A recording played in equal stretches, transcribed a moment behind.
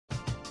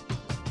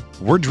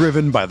We're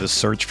driven by the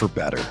search for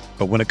better.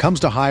 But when it comes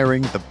to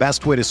hiring, the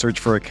best way to search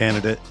for a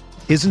candidate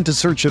isn't to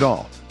search at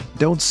all.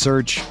 Don't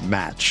search,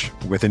 match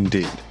with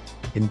Indeed.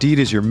 Indeed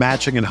is your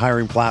matching and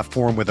hiring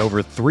platform with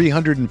over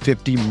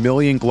 350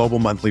 million global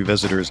monthly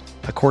visitors,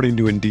 according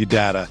to Indeed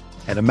data,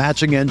 and a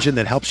matching engine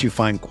that helps you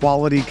find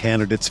quality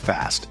candidates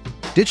fast.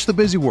 Ditch the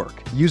busy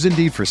work. Use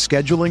Indeed for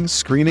scheduling,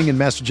 screening, and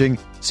messaging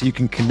so you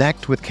can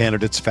connect with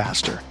candidates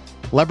faster.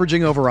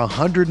 Leveraging over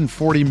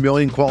 140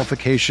 million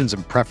qualifications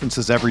and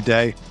preferences every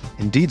day,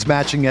 Indeed's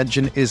matching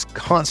engine is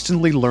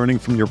constantly learning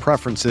from your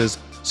preferences,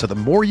 so the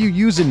more you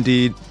use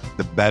Indeed,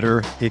 the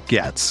better it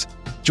gets.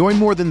 Join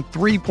more than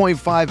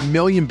 3.5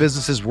 million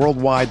businesses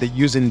worldwide that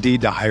use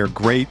Indeed to hire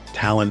great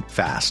talent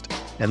fast.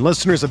 And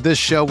listeners of this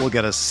show will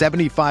get a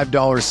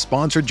 $75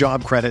 sponsored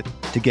job credit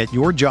to get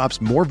your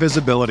jobs more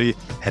visibility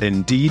at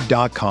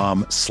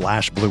Indeed.com/Blue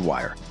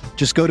Wire.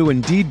 Just go to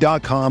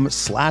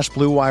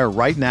Indeed.com/Blue Wire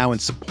right now and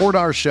support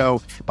our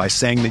show by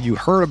saying that you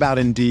heard about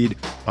Indeed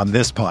on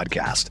this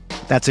podcast.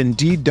 That's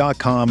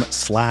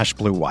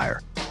Indeed.com/Blue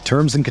Wire.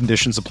 Terms and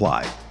conditions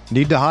apply.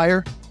 Need to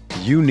hire?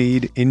 You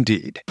need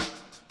Indeed.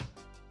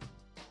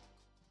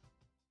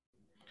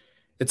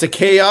 It's a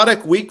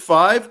chaotic week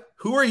 5.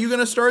 Who are you going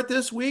to start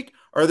this week?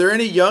 Are there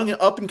any young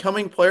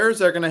up-and-coming players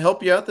that are going to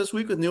help you out this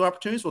week with new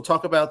opportunities? We'll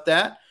talk about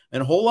that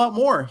and a whole lot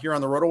more here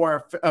on the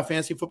RotoWire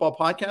Fantasy Football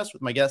Podcast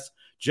with my guest,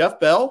 Jeff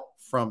Bell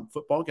from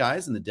Football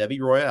Guys and the Devy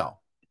Royale.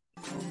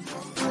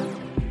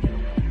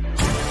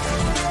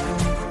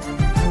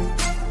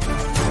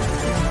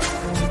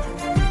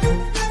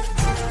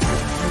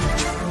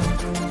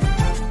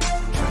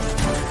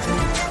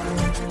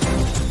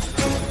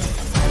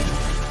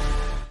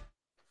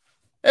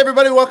 Hey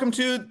everybody, welcome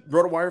to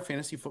RotoWire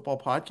Fantasy Football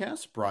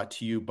Podcast, brought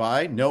to you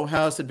by No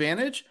House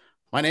Advantage.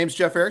 My name's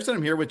Jeff Erickson.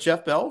 I'm here with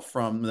Jeff Bell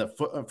from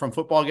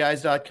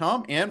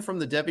footballguys.com and from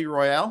the Devy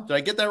Royale. Did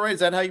I get that right?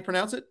 Is that how you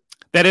pronounce it?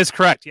 That is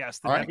correct. Yes,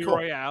 the Devy cool.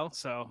 Royale.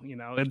 So,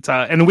 it's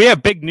and we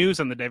have big news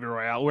on the Devy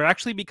Royale. We're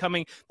actually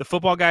becoming the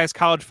Football Guys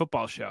college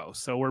football show.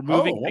 So we're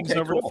moving things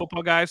over to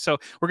Football Guys. So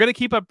we're going to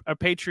keep a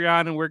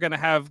Patreon, and we're going to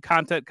have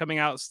content coming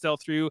out still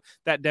through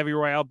that Devy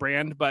Royale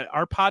brand. But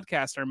our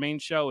podcast, our main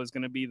show, is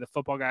going to be the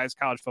Football Guys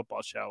college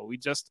football show. We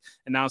just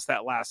announced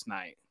that last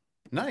night.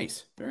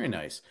 Nice. Very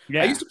nice.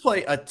 Yeah. I used to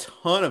play a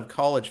ton of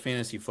college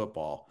fantasy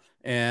football.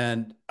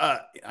 And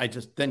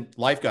then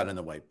life got in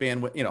the way.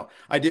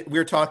 Bandwidth, we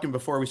were talking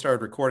before we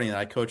started recording that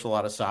I coach a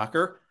lot of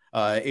soccer.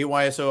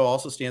 AYSO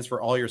also stands for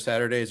All Your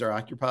Saturdays Are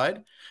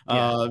Occupied.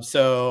 Yeah.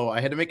 So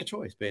I had to make a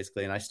choice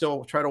basically, and I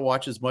still try to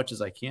watch as much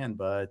as I can.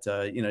 But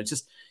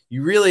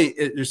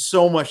there's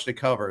so much to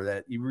cover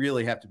that you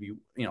really have to be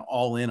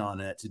all in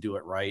on it to do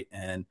it right.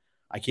 And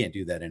I can't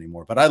do that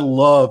anymore, but I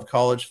love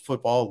college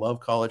football, love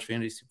college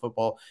fantasy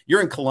football.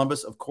 You're in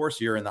Columbus. Of course,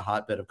 you're in the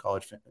hotbed of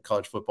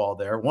college football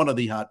there. One of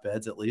the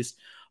hotbeds, at least.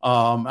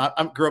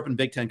 I grew up in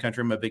Big Ten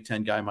country. I'm a Big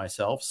Ten guy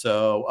myself.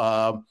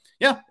 So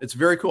it's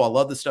very cool. I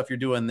love the stuff you're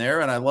doing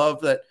there. And I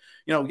love that,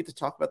 we get to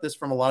talk about this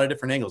from a lot of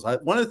different angles.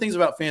 One of the things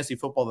about fantasy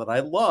football that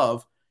I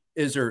love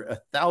is there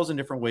 1,000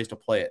 different ways to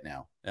play it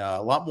now. A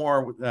lot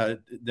more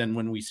than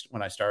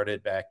when I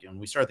started back, and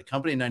we started the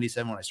company in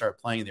 97, when I started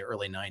playing in the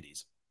early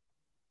 90s.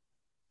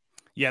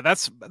 Yeah,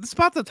 that's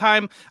about the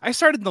time I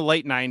started in the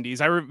late 90s.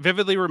 I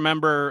vividly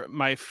remember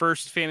my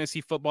first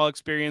fantasy football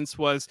experience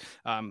was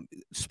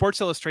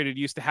Sports Illustrated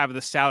used to have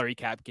the salary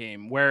cap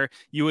game where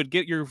you would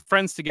get your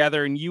friends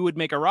together and you would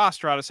make a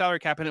roster out of salary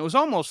cap. And it was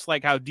almost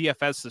like how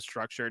DFS is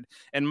structured.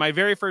 And my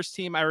very first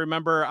team, I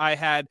remember I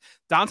had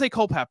Dante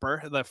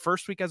Culpepper the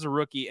first week as a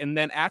rookie. And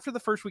then after the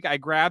first week, I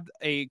grabbed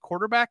a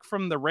quarterback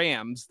from the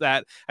Rams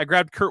I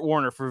grabbed Kurt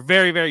Warner for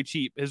very, very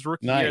cheap. His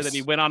rookie year that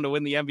he went on to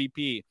win the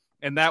MVP.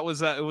 And that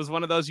was it was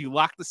one of those, you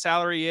lock the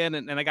salary in,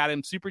 and I got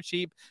him super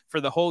cheap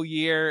for the whole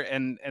year.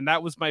 And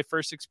that was my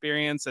first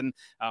experience. And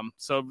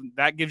so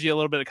that gives you a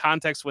little bit of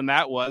context when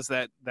that was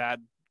that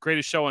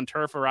greatest show on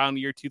turf around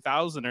the year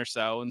 2000 or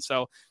so. And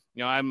so,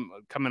 I'm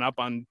coming up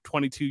on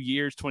 23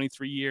 years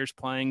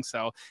playing.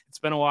 So it's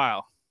been a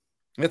while.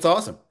 It's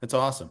awesome. It's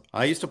awesome.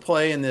 I used to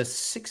play in this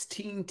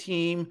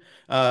 16-team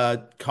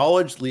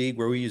college league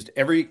where we used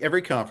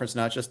every conference,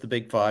 not just the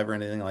Big Five or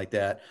anything like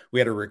that. We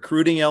had a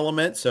recruiting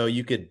element, so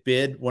you could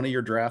bid one of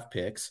your draft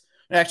picks.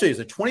 Actually, it was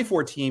a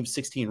 24-team,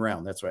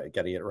 16-round. That's right. I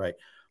got to get it right.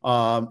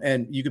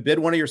 And you could bid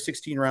one of your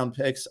 16-round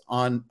picks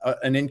on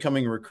an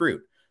incoming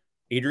recruit.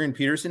 Adrian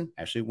Peterson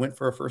actually went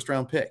for a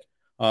first-round pick.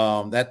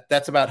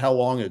 That's about how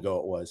long ago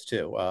it was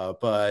too.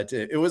 But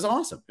it was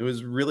awesome. It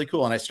was really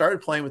cool. And I started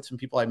playing with some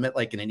people I met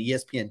like in an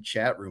ESPN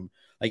chat room,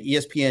 like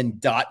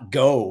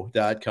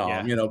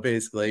ESPN.go.com,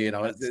 basically,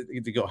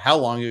 to go how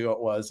long ago it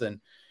was. And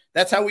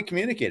that's how we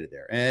communicated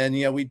there. And,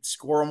 we'd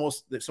score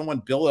someone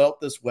built out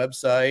this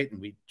website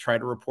and we try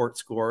to report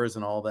scores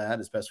and all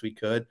that as best we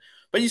could.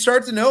 But you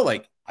start to know,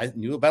 like, I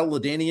knew about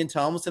LaDainian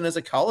Tomlinson as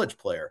a college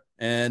player,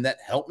 and that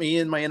helped me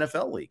in my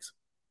NFL leagues.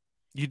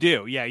 You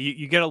do. Yeah.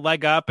 You get a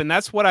leg up, and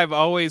that's what I've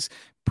always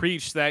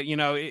preach that,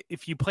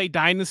 if you play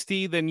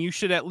Dynasty, then you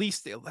should at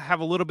least have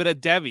a little bit of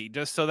Devy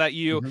just so that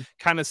you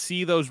kind of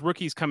see those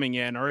rookies coming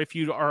in. Or if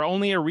you are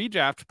only a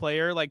redraft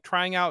player, like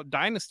trying out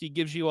Dynasty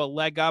gives you a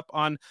leg up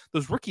on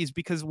those rookies,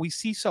 because we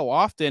see so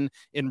often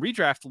in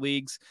redraft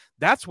leagues,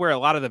 that's where a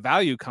lot of the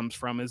value comes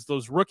from, is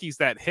those rookies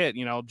that hit,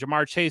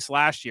 Jamar Chase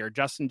last year,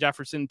 Justin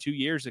Jefferson 2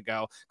 years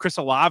ago, Chris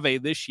Olave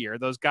this year,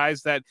 those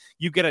guys that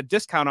you get a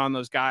discount on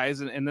those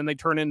guys, and then they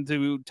turn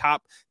into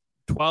top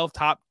 12,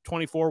 top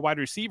 24 wide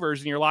receivers,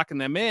 and you're locking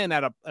them in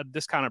at a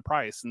discounted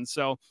price. And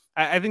so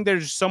I think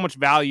there's so much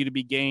value to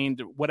be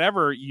gained,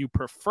 whatever you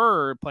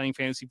prefer playing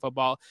fantasy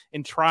football,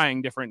 and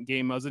trying different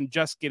game modes and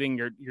just getting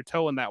your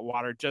toe in that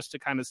water just to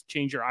kind of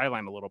change your eye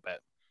line a little bit.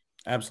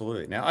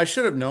 Absolutely. Now, I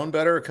should have known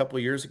better a couple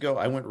of years ago.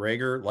 I went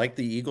Rager, like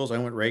the Eagles. I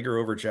went Rager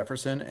over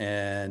Jefferson,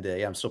 and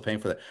I'm still paying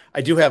for that.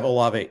 I do have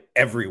Olave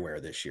everywhere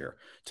this year.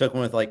 Took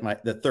him with like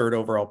the third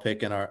overall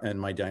pick in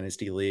my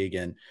dynasty league,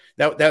 and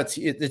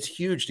it's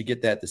huge to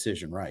get that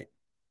decision right.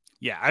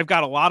 Yeah, I've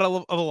got a lot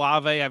of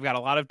Olave. I've got a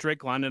lot of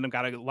Drake London. I've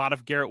got a lot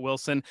of Garrett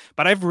Wilson,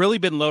 but I've really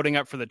been loading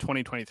up for the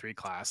 2023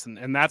 class.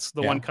 And that's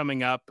the one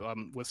coming up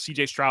with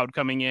CJ Stroud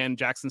coming in,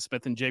 Jackson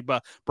Smith and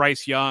Jigba,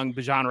 Bryce Young,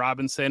 Bijan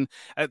Robinson.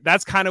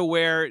 That's kind of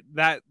where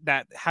that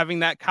having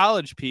that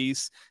college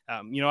piece,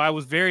 I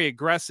was very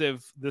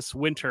aggressive this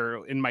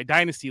winter in my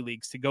dynasty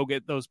leagues to go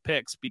get those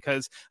picks,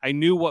 because I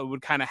knew what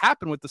would kind of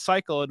happen with the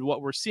cycle and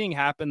what we're seeing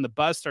happen. The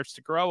buzz starts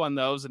to grow on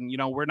those. And,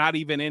 we're not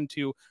even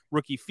into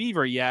rookie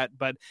fever yet,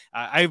 but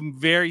I'm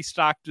very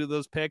stocked to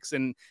those picks,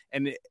 and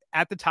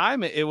at the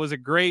time it was a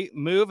great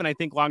move, and I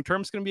think long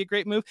term it's going to be a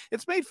great move.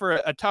 It's made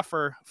for a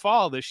tougher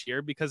fall this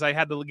year because I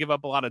had to give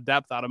up a lot of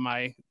depth out of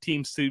my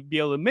teams to be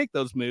able to make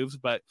those moves,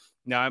 but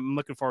I'm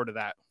looking forward to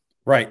that.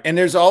 Right, and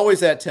there's always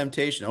that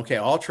temptation. Okay,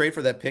 I'll trade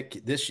for that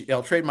pick this year.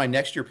 I'll trade my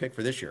next year pick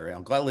for this year.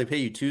 I'll gladly pay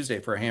you Tuesday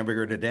for a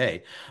hamburger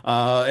today.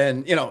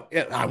 And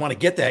I want to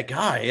get that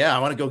guy. Yeah, I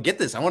want to go get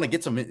this. I want to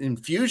get some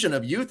infusion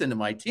of youth into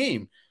my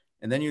team.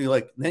 And then you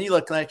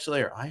look next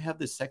later. I have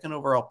the second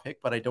overall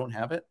pick, but I don't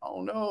have it.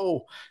 Oh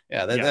no.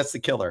 Yeah, that's the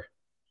killer.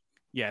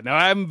 Yeah, no,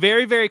 I'm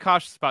very, very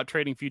cautious about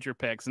trading future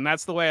picks, and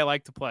that's the way I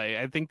like to play.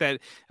 I think that,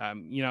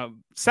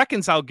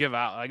 seconds I'll give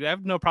out. Like, I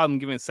have no problem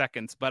giving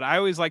seconds, but I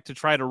always like to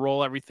try to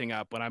roll everything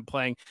up when I'm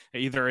playing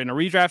either in a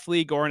redraft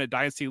league or in a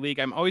dynasty league.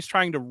 I'm always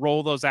trying to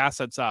roll those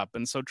assets up.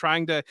 And so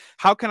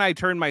how can I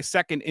turn my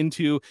second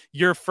into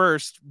your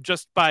first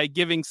just by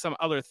giving some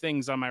other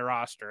things on my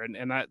roster?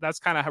 And that's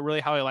kind of really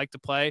how I like to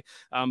play.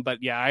 But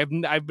yeah,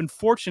 I've been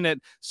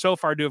fortunate so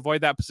far to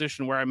avoid that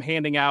position where I'm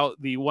handing out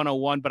the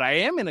 101, but I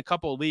am in a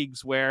couple of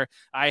leagues where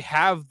I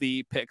have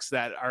the picks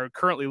that are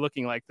currently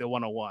looking like the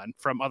 101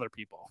 from other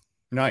people.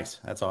 Nice.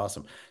 That's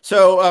awesome.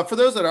 So for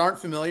those that aren't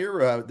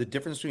familiar, the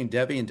difference between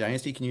Devy and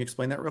Dynasty, can you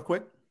explain that real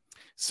quick?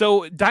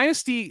 So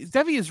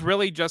Devy is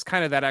really just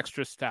kind of that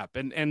extra step.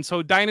 And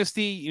so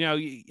Dynasty,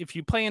 if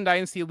you play in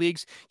Dynasty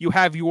leagues, you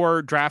have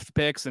your draft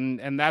picks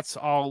and that's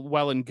all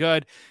well and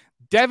good.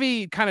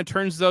 Devy kind of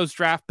turns those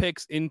draft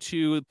picks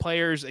into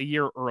players a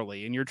year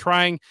early, and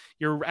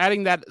you're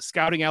adding that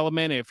scouting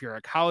element. If you're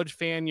a college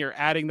fan, you're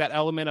adding that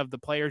element of the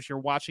players you're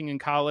watching in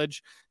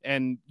college,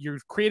 and you're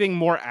creating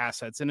more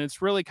assets. And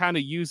it's really kind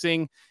of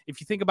using,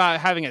 if you think about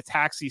having a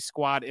taxi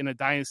squad in a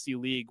dynasty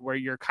league where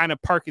you're kind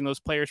of parking those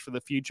players for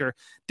the future,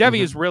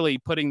 Devy is really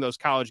putting those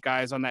college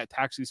guys on that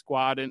taxi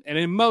squad. And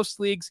in most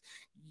leagues,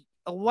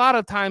 a lot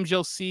of times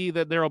you'll see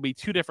that there will be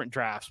two different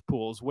drafts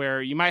pools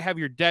where you might have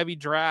your Devy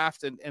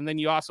draft and then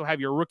you also have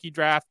your rookie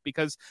draft,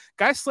 because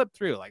guys slip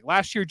through. Like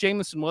last year,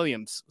 Jameson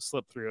Williams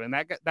slipped through, and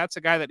that's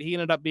a guy that he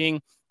ended up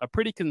being a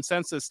pretty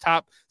consensus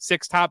top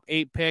 6, top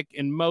 8 pick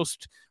in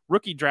most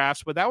rookie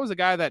drafts. But that was a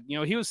guy that,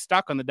 he was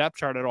stuck on the depth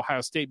chart at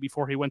Ohio State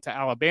before he went to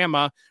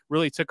Alabama,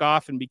 really took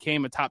off and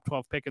became a top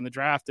 12 pick in the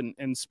draft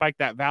and spiked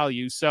that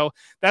value. So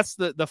that's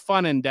the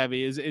fun in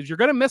Devy is you're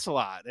going to miss a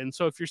lot. And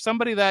so if you're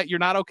somebody that you're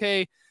not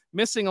okay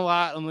missing a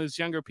lot on those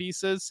younger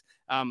pieces,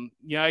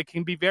 it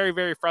can be very,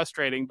 very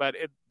frustrating, but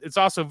it's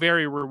also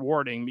very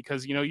rewarding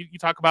because, you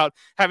talk about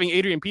having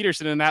Adrian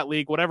Peterson in that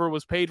league, whatever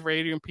was paid for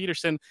Adrian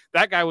Peterson,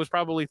 that guy was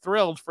probably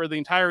thrilled for the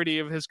entirety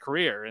of his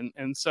career.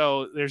 And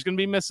so there's going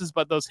to be misses,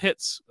 but those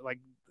hits like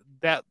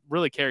that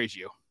really carries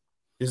you.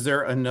 Is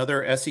there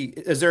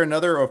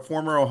another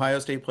former Ohio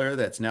State player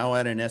that's now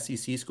at an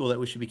SEC school that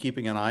we should be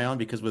keeping an eye on?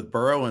 Because with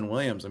Burrow and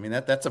Williams, I mean,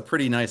 that's a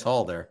pretty nice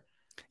haul there.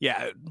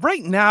 Yeah,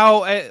 right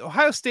now,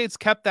 Ohio State's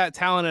kept that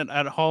talent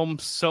at home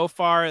so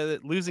far,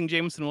 losing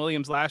Jameson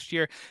Williams last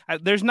year.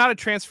 There's not a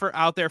transfer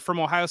out there from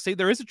Ohio State.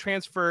 There is a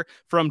transfer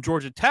from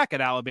Georgia Tech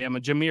at Alabama,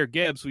 Jahmyr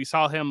Gibbs. We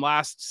saw him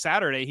last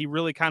Saturday. He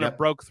really kind of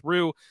broke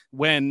through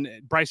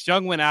when Bryce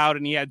Young went out,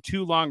 and he had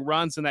 2 long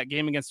runs in that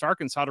game against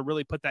Arkansas to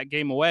really put that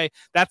game away.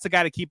 That's the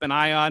guy to keep an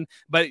eye on.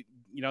 But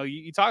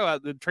you talk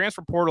about the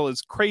transfer portal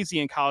is crazy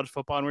in college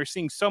football, and we're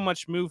seeing so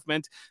much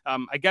movement.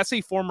 I guess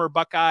a former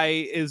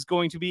Buckeye is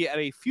going to be at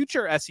a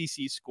future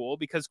SEC school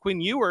because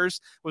Quinn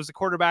Ewers was the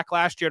quarterback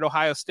last year at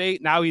Ohio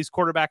State. Now he's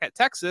quarterback at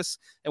Texas,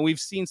 and we've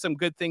seen some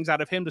good things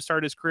out of him to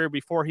start his career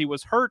before he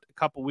was hurt a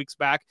couple weeks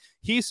back.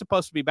 He's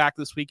supposed to be back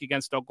this week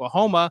against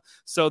Oklahoma,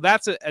 so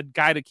that's a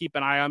guy to keep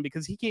an eye on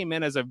because he came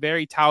in as a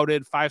very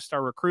touted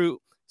 5-star recruit,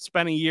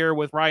 spent a year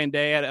with Ryan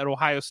Day at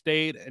Ohio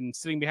State and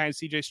sitting behind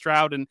CJ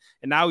Stroud. And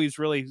now he's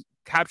really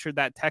captured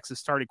that Texas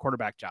starting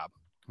quarterback job.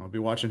 I'll be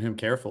watching him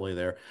carefully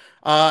there.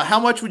 How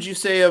much would you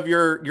say of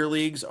your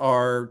leagues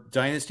are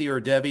Dynasty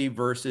or Devy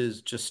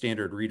versus just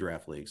standard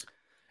redraft leagues?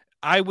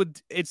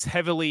 It's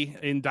heavily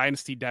in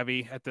Dynasty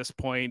Devy at this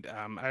point.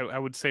 I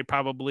would say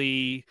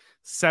probably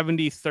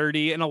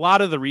 70-30. And a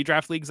lot of the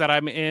redraft leagues that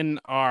I'm in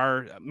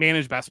are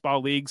managed best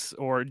ball leagues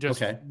or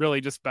just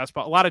really just best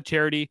ball. A lot of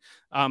charity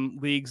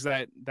leagues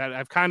that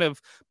I've kind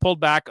of pulled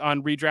back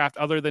on redraft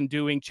other than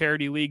doing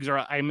charity leagues, or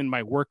I'm in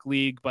my work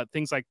league, but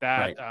things like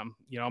that.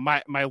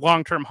 Right. My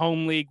long-term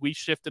home league, we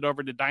shifted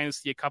over to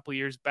Dynasty a couple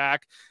years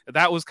back.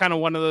 That was kind of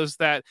one of those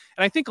and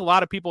I think a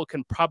lot of people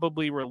can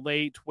probably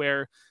relate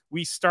where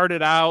we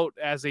started out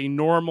as a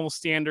normal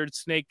standard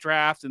snake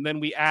draft, and then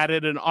we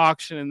added an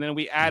auction, and then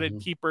we added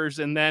keepers,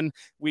 and then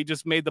we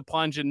just made the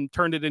plunge and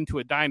turned it into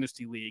a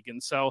dynasty league.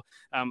 And so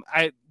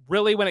I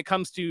really, when it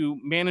comes to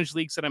managed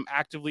leagues that I'm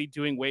actively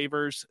doing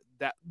waivers,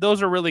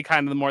 those are really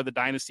kind of the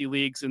dynasty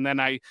leagues. And then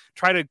I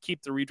try to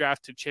keep the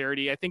redraft to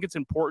charity. I think it's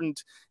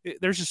important.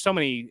 There's just so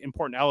many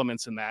important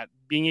elements in that,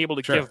 being able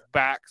to give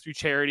back through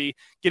charity,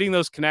 getting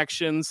those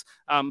connections,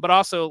 but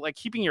also like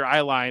keeping your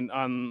eye line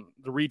on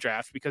the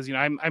redraft because,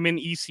 I'm in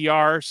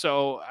ECR,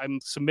 so I'm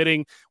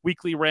submitting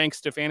weekly ranks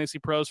to Fantasy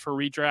Pros for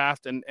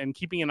redraft and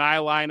keeping an eye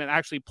line and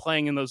actually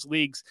playing in those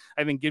leagues,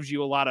 I think gives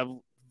you a lot of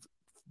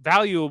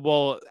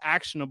valuable,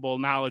 actionable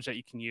knowledge that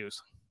you can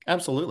use.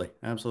 Absolutely.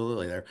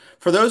 There.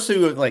 For those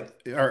who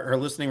are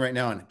listening right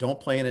now and don't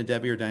play in a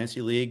Devy or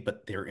Dynasty league,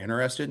 but they're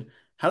interested,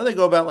 how do they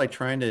go about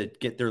trying to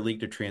get their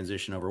league to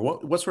transition over?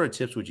 What sort of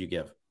tips would you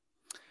give?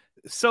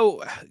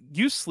 So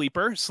use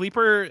Sleeper.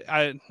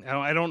 I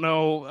don't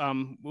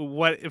know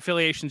what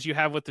affiliations you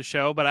have with the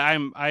show, but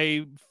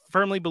I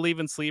firmly believe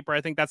in Sleeper.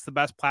 I think that's the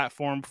best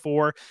platform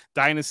for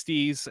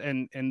dynasties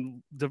and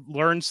to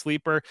learn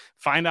Sleeper.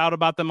 Find out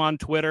about them on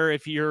Twitter.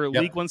 If your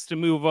league wants to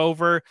move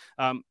over,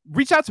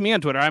 reach out to me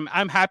on Twitter.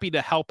 I'm happy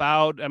to help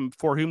out. I'm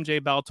for whom J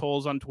Bell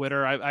tolls on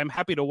Twitter. I'm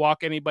happy to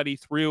walk anybody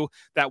through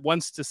that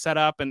wants to set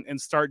up and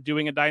start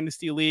doing a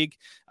dynasty league.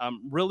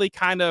 Really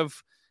kind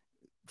of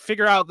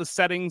figure out the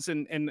settings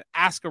and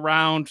ask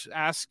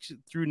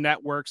through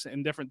networks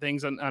and different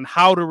things on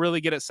how to really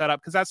get it set up,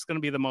 because that's going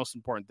to be the most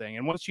important thing.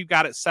 And once you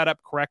got it set up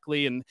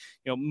correctly, and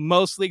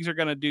most leagues are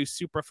going to do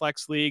super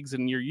flex leagues,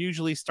 and you're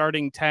usually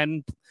starting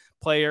 10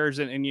 players,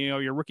 and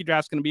your rookie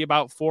draft's going to be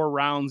about 4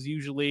 rounds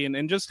usually,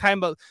 and just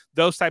kind of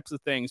those types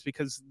of things,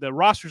 because the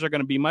rosters are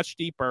going to be much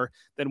deeper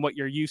than what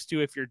you're used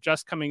to if you're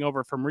just coming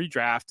over from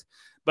redraft.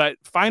 But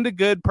find a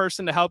good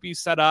person to help you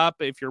set up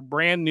if you're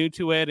brand new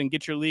to it and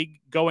get your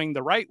league going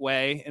the right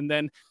way. And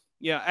then,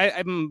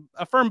 I'm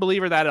a firm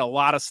believer that a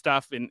lot of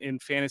stuff in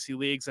fantasy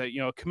leagues that,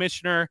 a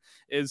commissioner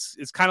is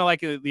kind of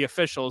like the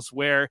officials,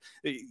 where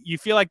you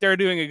feel like they're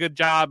doing a good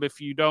job if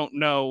you don't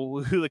know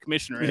who the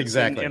commissioner is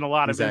in a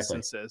lot of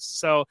instances.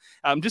 So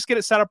just get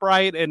it set up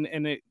right,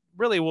 and it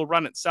really will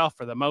run itself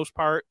for the most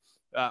part.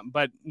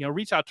 But,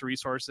 reach out to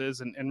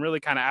resources and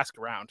really kind of ask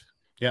around.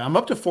 Yeah, I'm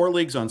up to 4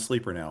 leagues on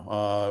Sleeper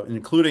now,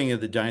 including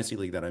the Dynasty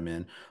League that I'm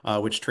in,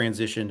 which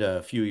transitioned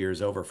a few years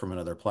over from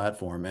another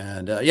platform.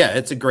 And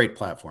it's a great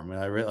platform.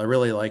 I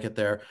really like it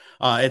there.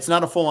 It's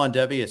not a full-on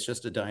Devy. It's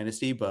just a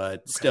Dynasty,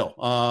 but still,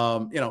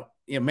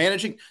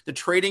 managing the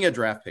trading of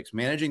draft picks,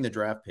 managing the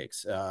draft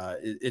picks,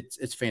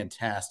 it's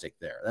fantastic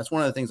there. That's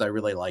one of the things I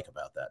really like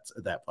about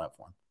that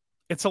platform.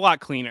 It's a lot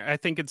cleaner. I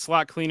think it's a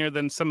lot cleaner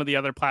than some of the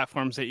other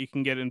platforms that you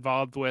can get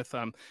involved with.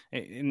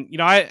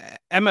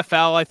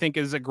 MFL, I think,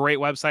 is a great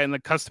website, and the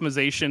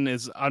customization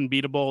is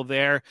unbeatable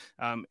there.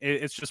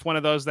 It's just one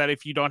of those that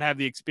if you don't have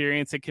the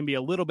experience, it can be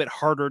a little bit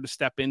harder to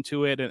step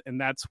into it. And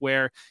that's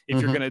where,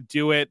 if you're going to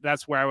do it,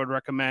 that's where I would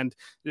recommend.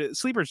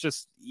 Sleeper is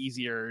just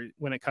easier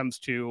when it comes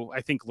to,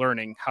 I think,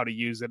 learning how to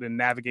use it and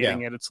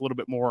navigating it. It's a little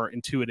bit more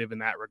intuitive in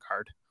that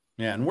regard.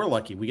 Yeah, and we're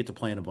lucky. We get to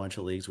play in a bunch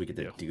of leagues. We get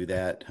to do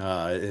that.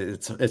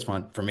 It's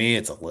fun. For me,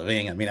 it's a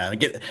living. I mean, I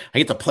get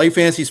to play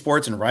fantasy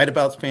sports and write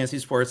about fantasy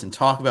sports and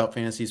talk about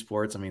fantasy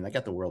sports. I mean, I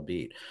got the world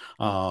beat.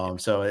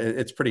 So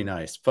it's pretty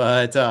nice.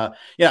 But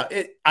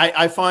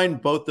I find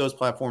both those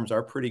platforms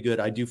are pretty good.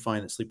 I do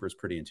find that Sleeper is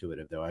pretty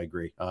intuitive, though. I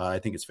agree. I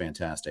think it's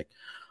fantastic.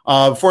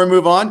 Before we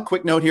move on,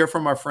 quick note here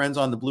from our friends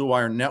on the Blue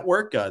Wire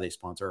Network. They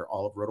sponsor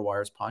all of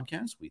RotoWire's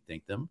podcasts. We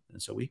thank them,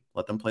 and so we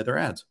let them play their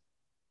ads.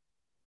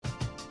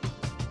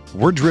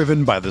 We're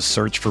driven by the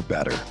search for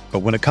better. But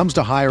when it comes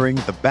to hiring,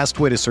 the best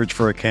way to search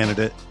for a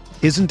candidate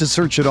isn't to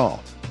search at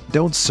all.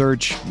 Don't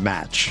search,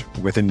 match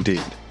with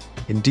Indeed.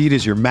 Indeed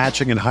is your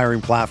matching and hiring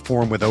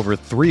platform with over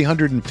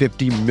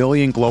 350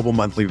 million global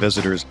monthly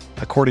visitors,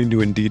 according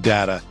to Indeed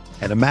data,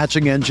 and a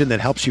matching engine that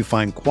helps you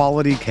find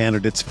quality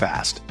candidates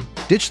fast.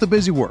 Ditch the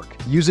busy work.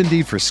 Use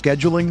Indeed for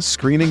scheduling,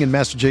 screening, and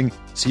messaging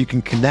so you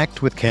can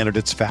connect with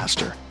candidates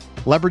faster.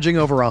 Leveraging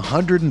over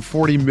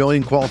 140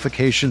 million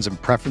qualifications and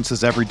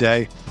preferences every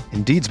day,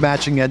 Indeed's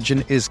matching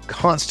engine is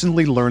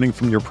constantly learning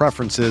from your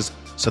preferences,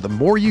 so the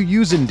more you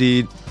use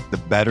Indeed, the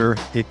better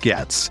it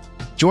gets.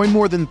 Join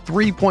more than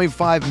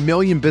 3.5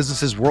 million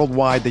businesses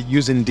worldwide that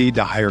use Indeed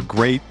to hire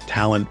great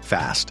talent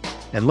fast.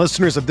 And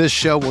listeners of this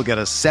show will get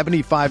a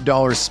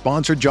 $75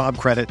 sponsored job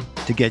credit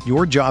to get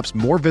your jobs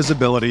more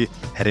visibility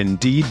at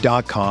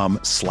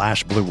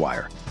Indeed.com/Blue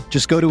Wire.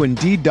 Just go to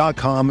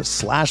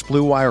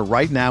Indeed.com/Blue Wire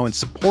right now and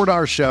support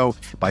our show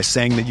by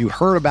saying that you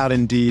heard about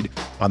Indeed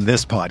on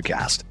this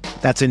podcast.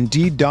 That's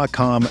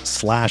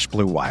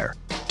Indeed.com/Blue Wire.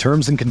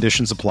 Terms and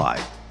conditions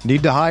apply.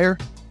 Need to hire?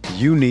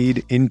 You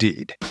need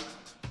Indeed.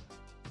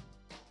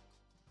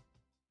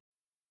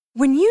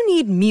 When you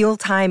need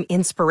mealtime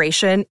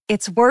inspiration,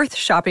 it's worth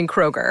shopping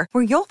Kroger,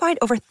 where you'll find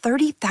over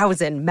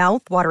 30,000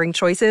 mouth-watering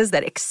choices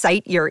that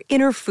excite your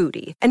inner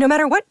foodie. And no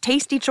matter what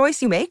tasty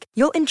choice you make,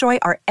 you'll enjoy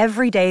our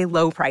everyday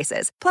low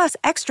prices, plus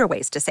extra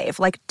ways to save,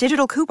 like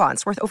digital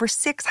coupons worth over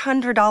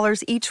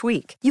 $600 each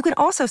week. You can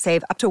also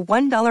save up to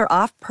 $1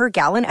 off per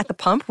gallon at the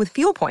pump with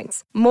fuel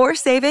points. More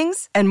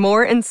savings and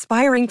more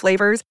inspiring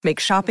flavors make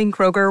shopping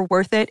Kroger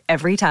worth it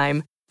every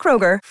time.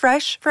 Kroger,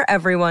 fresh for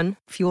everyone.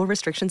 Fuel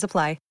restrictions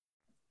apply.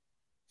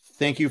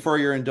 Thank you for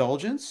your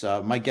indulgence.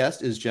 My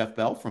guest is Jeff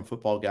Bell from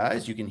Football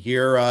Guys. You can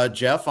hear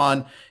Jeff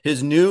on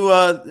his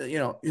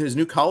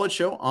new college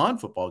show on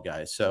Football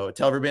Guys. So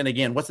tell everybody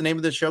again, what's the name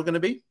of this show going to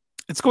be?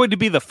 It's going to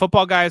be the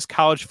Football Guys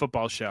College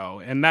Football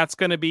Show, and that's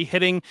going to be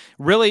hitting.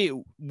 Really,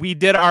 we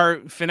did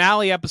our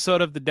finale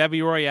episode of the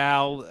Devy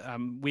Royale.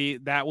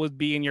 That would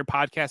be in your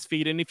podcast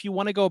feed, and if you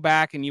want to go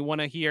back and you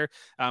want to hear,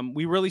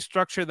 we really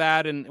structure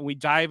that, and we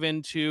dive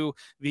into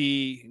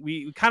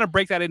we kind of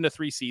break that into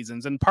 3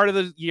 seasons. And part of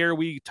the year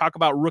we talk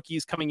about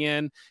rookies coming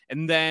in,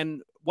 and then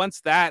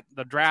once the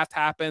draft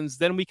happens,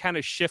 then we kind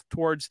of shift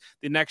towards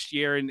the next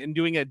year and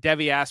doing a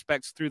Devy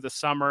aspects through the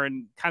summer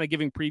and kind of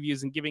giving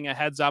previews and giving a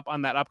heads up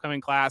on that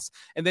upcoming class.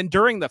 And then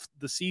during the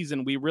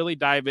season, we really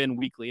dive in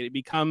weekly. It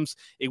becomes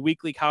a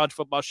weekly college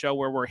football show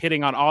where we're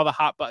hitting on all the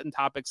hot button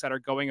topics that are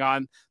going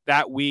on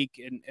that week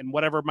and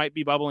whatever might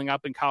be bubbling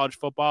up in college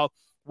football,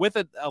 with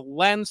a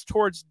lens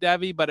towards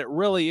Devy, but it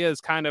really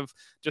is kind of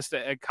just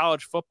a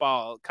college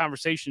football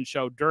conversation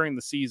show during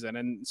the season.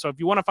 And so if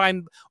you want to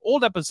find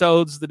old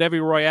episodes, the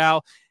Devy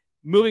Royale,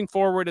 moving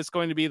forward, it's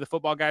going to be the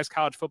Football Guys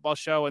College Football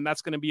Show, and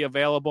that's going to be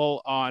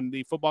available on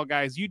the Football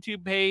Guys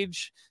YouTube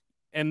page.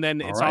 And then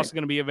it's also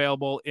going to be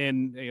available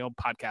in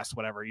podcasts,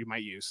 whatever you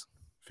might use.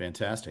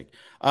 Fantastic.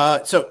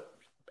 So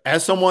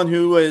as someone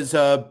who is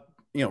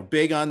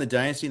big on the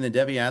dynasty and the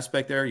Devy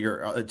aspect there,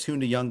 you're attuned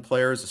to young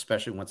players,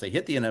 especially once they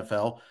hit the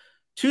NFL.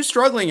 2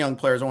 struggling young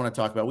players I want to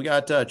talk about. We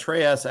got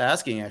Trey S.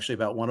 asking actually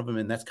about one of them,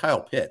 and that's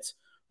Kyle Pitts,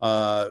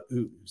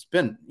 who's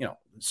been,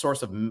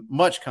 source of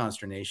much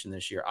consternation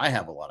this year. I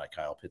have a lot of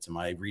Kyle Pitts in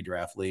my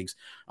redraft leagues,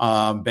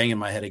 banging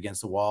my head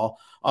against the wall.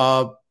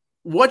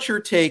 What's your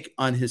take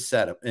on his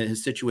setup,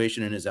 his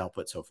situation, and his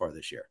output so far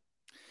this year?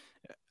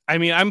 I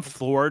mean, I'm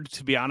floored,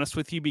 to be honest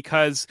with you,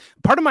 because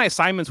part of my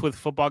assignments with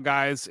Football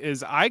Guys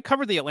is I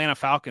cover the Atlanta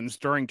Falcons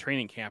during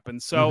training camp.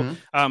 And so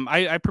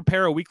I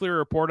prepare a weekly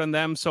report on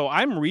them. So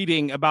I'm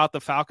reading about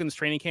the Falcons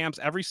training camps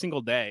every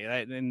single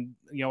day. And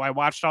I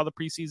watched all the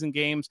preseason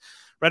games,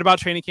 read about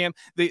training camp.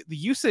 The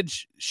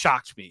usage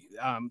shocked me,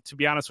 to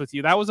be honest with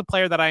you. That was a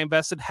player that I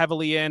invested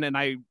heavily in, and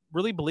I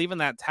really believe in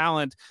that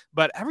talent.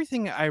 But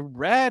everything I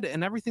read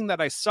and everything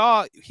that I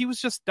saw, he was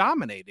just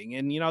dominating.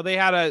 And, they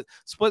had a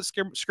split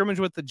scrimmage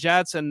with the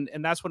Jets, and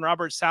that's when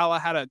Robert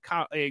Saleh had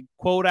a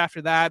quote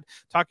after that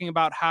talking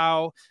about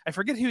how, I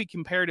forget who he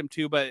compared him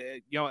to, but,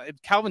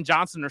 Calvin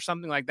Johnson or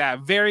something like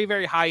that. Very,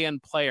 very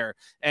high-end player.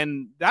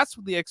 And that's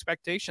the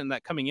expectation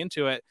that coming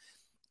into it.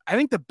 I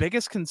think the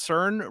biggest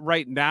concern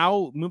right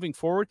now moving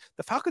forward,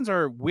 the Falcons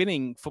are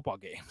winning football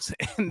games.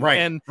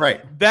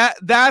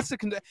 That's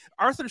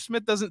Arthur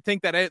Smith doesn't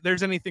think that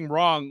there's anything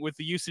wrong with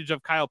the usage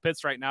of Kyle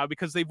Pitts right now,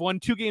 because they've won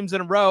 2 games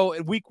in a row.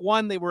 In week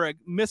 1, they were a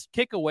missed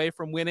kick away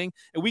from winning.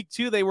 In week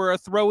 2, they were a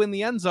throw in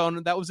the end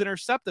zone that was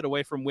intercepted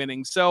away from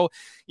winning. So,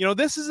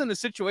 this isn't a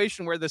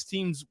situation where this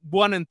team's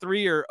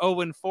 1-3 or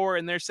 0-4,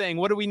 and they're saying,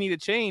 what do we need to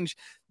change?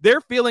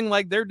 They're feeling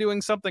like they're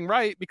doing something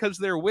right because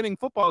they're winning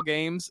football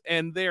games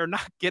and they are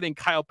not getting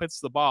Kyle Pitts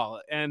the ball,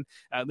 and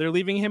they're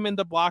leaving him in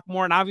to block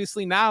more. And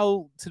obviously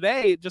now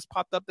today it just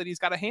popped up that he's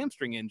got a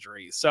hamstring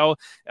injury. So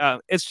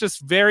it's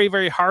just very,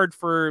 very hard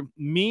for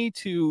me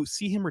to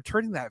see him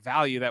returning that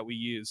value that we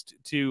used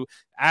to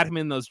add him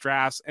in those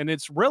drafts. And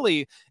it's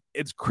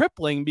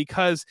crippling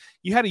because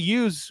you had to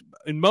use,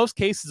 in most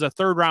cases, a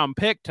 3rd-round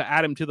pick to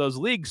add him to those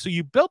leagues. So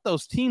you built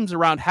those teams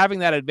around having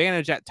that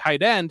advantage at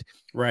tight end.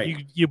 Right.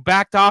 You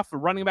backed off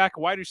of running back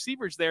and wide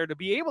receivers there to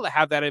be able to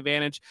have that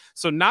advantage.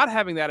 So not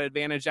having that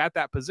advantage at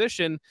that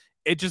position,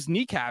 it just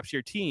kneecaps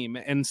your team.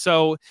 And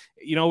so,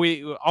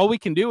 all we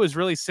can do is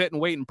really sit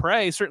and wait and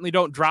pray. Certainly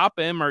don't drop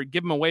him or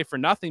give him away for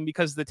nothing,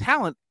 because the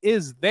talent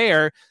is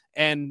there.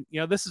 And,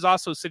 this is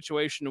also a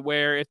situation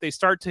where if they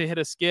start to hit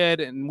a skid,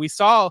 and we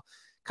saw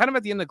kind of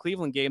at the end of the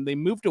Cleveland game, they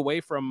moved away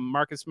from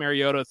Marcus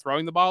Mariota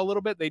throwing the ball a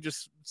little bit. They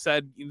just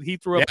said he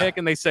threw a pick,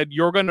 and they said,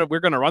 we're going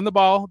to run the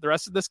ball the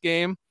rest of this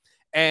game.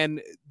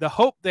 And the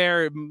hope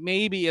there,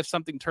 maybe if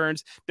something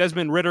turns,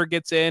 Desmond Ridder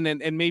gets in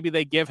and maybe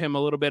they give him a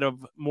little bit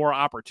of more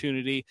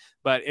opportunity.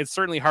 But it's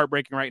certainly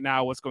heartbreaking right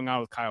now what's going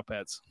on with Kyle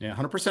Pitts. Yeah,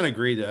 100%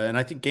 agree. And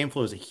I think game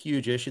flow is a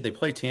huge issue. They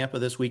play Tampa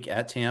this week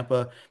at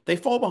Tampa. They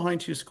fall behind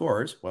 2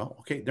 scores. Well,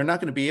 okay, they're not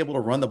going to be able to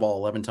run the ball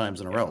 11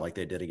 times in a row like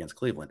they did against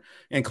Cleveland.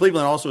 And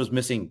Cleveland also is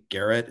missing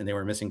Garrett, and they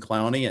were missing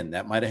Clowney, and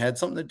that might have had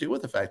something to do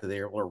with the fact that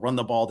they were able to run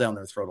the ball down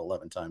their throat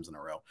 11 times in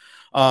a row.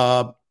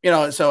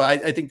 So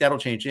I think that'll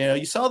change.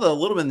 You saw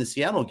a little bit in the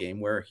Seattle game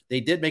where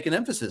they did make an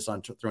emphasis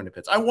on throwing to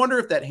Pitts. I wonder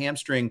if that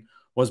hamstring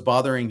was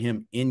bothering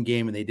him in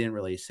game, and they didn't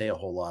really say a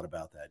whole lot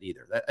about that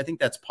either. I think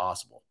that's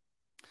possible.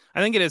 I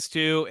think it is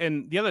too.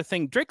 And the other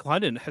thing, Drake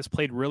London has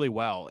played really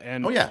well.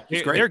 And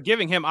he's great. They're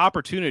giving him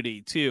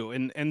opportunity too.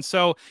 And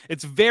so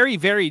it's very,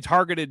 very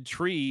targeted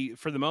tree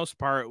for the most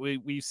part.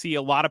 We see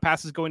a lot of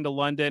passes going to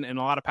London and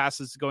a lot of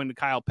passes going to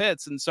Kyle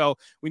Pitts. And so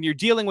when you're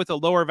dealing with a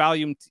lower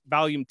volume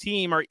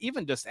team, or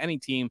even just any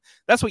team,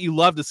 that's what you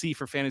love to see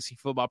for fantasy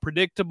football.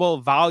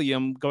 Predictable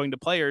volume going to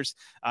players.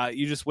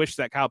 You just wish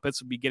that Kyle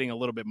Pitts would be getting a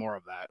little bit more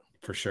of that.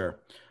 For sure.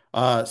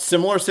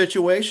 Similar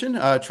situation,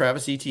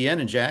 Travis Etienne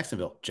in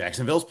Jacksonville.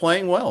 Jacksonville's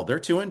playing well. They're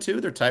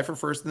 2-2. They're tied for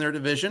first in their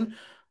division,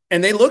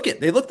 and they look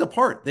the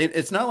part.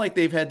 It's not like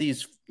they've had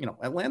these,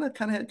 Atlanta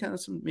kind of had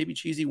some maybe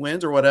cheesy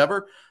wins or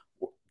whatever.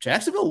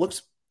 Jacksonville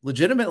looks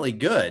legitimately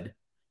good.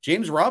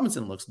 James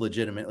Robinson looks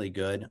legitimately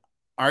good.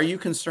 Are you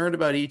concerned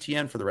about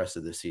Etienne for the rest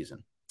of this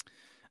season?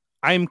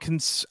 I am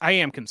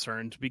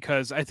concerned,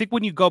 because I think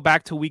when you go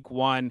back to week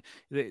 1,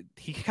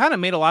 he kind of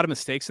made a lot of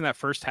mistakes in that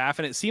first half,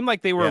 and it seemed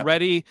like they were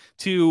ready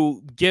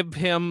to give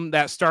him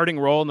that starting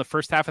role in the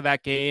first half of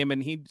that game.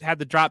 And he had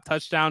the drop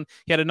touchdown.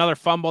 He had another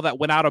fumble that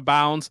went out of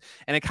bounds,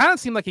 and it kind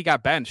of seemed like he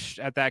got benched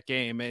at that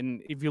game.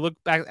 And if you look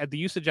back at the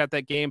usage at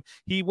that game,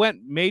 he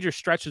went major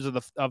stretches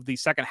of the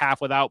second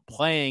half without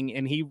playing.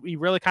 And he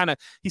really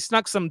he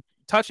snuck some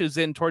touches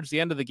in towards the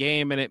end of the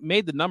game, and it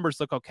made the numbers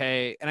look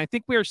okay. And I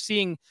think we are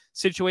seeing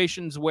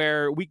situations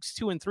where weeks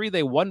 2 and 3,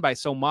 they won by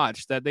so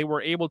much that they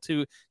were able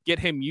to get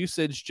him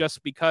usage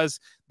just because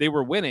they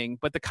were winning.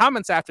 But the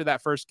comments after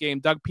that first game,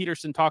 Doug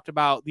Peterson talked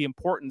about the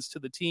importance to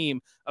the team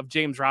of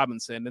James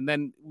Robinson. And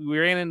then we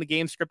ran in the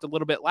game script a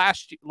little bit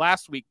last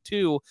week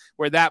too,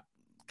 where that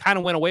kind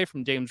of went away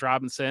from James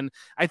Robinson.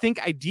 I think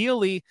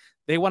ideally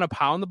they want to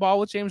pound the ball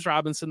with James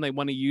Robinson. They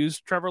want to use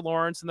Trevor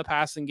Lawrence in the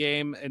passing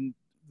game and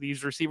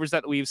these receivers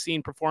that we've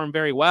seen perform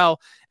very well.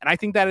 And I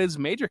think that is a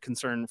major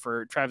concern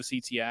for Travis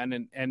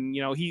Etienne. And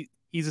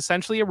he's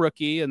essentially a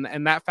rookie,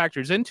 and that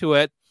factors into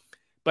it.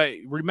 But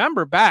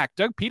remember back,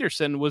 Doug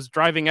Peterson was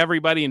driving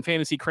everybody in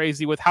fantasy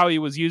crazy with how he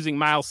was using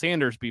Miles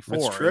Sanders before.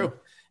 That's true.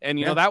 And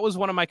that was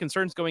one of my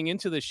concerns going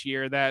into this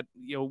year, that,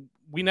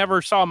 we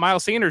never saw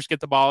Miles Sanders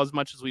get the ball as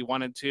much as we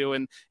wanted to.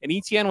 And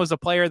Etienne was a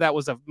player that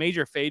was a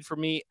major fade for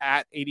me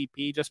at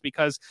ADP, just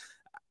because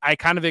I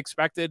kind of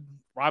expected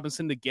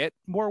Robinson to get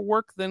more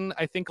work than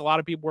I think a lot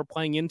of people were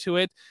playing into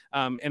it.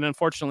 And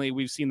unfortunately,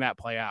 we've seen that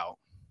play out.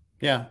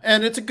 Yeah.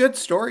 And it's a good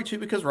story too,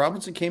 because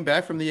Robinson came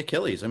back from the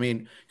Achilles. I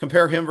mean,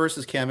 compare him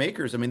versus Cam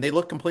Akers. I mean, they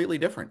look completely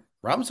different.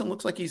 Robinson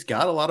looks like he's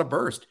got a lot of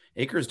burst.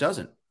 Akers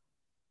doesn't.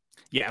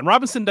 Yeah, and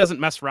Robinson doesn't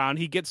mess around.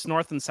 He gets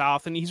north and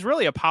south, and he's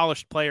really a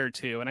polished player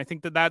too. And I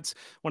think that's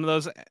one of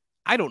those.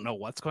 I don't know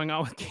what's going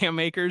on with Cam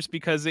Akers,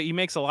 because he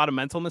makes a lot of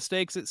mental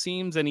mistakes, it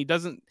seems, and he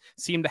doesn't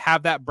seem to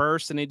have that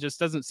burst, and it just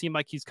doesn't seem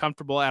like he's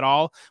comfortable at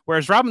all.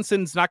 Whereas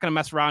Robinson's not going to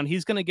mess around.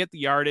 He's going to get the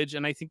yardage,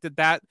 and I think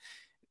that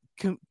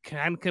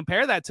can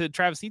compare that to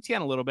Travis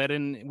Etienne a little bit.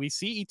 And we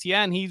see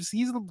Etienne, he's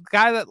the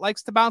guy that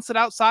likes to bounce it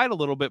outside a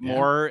little bit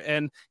more,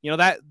 and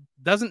that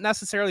doesn't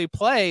necessarily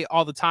play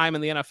all the time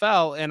in the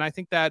NFL. And I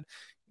think that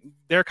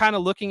they're kind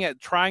of looking at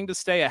trying to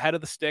stay ahead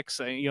of the sticks,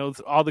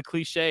 all the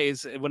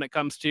cliches when it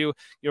comes to,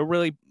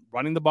 really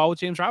running the ball with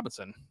James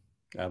Robinson.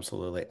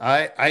 Absolutely.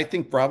 I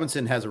think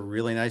Robinson has a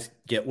really nice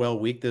get well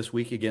week this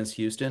week against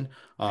Houston.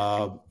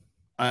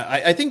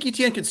 I think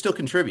Etienne can still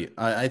contribute.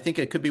 I think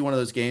it could be one of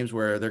those games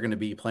where they're going to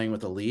be playing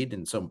with a lead,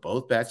 and so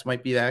both backs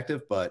might be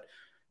active, but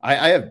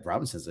I have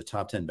Robinson as a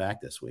top 10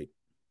 back this week.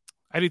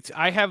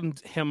 I have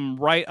him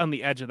right on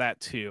the edge of that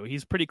too.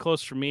 He's pretty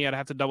close for me. I'd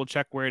have to double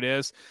check where it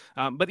is.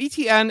 But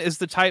Etienne is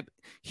the type,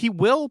 he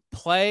will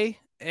play,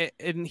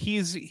 and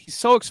he's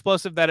so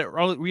explosive that it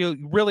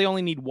really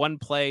only need one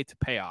play to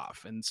pay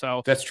off. And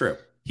so that's true.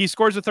 He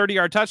scores a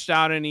 30-yard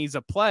touchdown and he's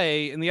a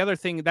play. And the other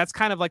thing, that's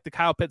kind of like the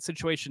Kyle Pitts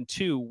situation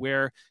too,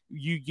 where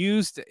you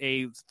used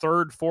a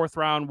 3rd, 4th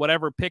round,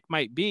 whatever pick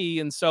might be.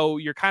 And so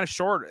you're kind of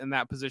short in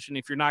that position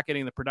if you're not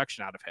getting the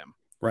production out of him.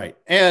 Right.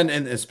 And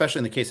especially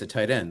in the case of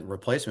tight end,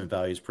 replacement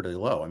value is pretty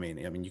low. I mean,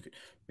 you could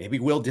maybe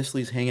Will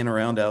Dissly's hanging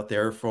around out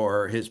there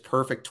for his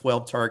perfect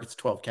 12 targets,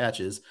 12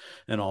 catches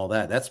and all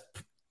that. That's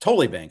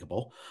totally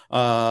bankable.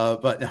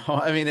 But no,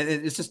 I mean,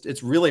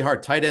 it's really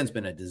hard. Tight end's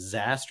been a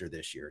disaster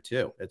this year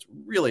too. It's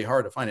really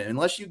hard to find it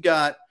unless you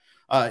got,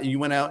 you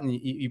went out and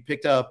you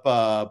picked up,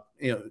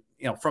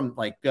 from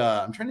like,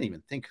 I'm trying to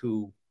even think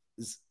who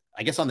is,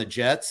 I guess on the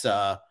Jets,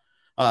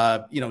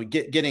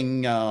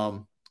 getting,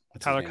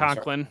 Tyler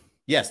Conklin.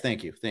 Yes,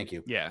 thank you.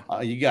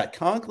 Yeah. You got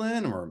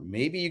Conklin, or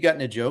maybe you got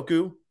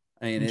Njoku.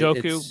 I mean,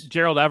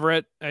 Gerald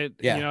Everett.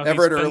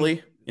 Everett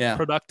early. Yeah.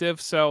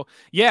 Productive. So,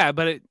 yeah,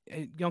 but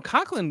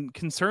Conklin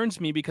concerns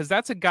me because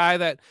that's a guy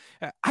that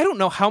I don't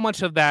know how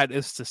much of that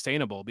is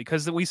sustainable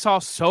because we saw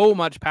so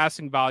much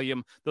passing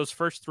volume those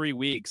first 3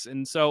 weeks.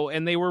 And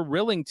they were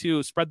willing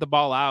to spread the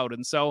ball out.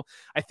 And so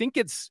I think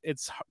it's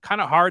kind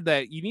of hard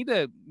that you need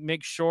to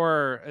make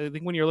sure, I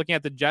think when you're looking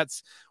at the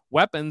Jets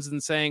weapons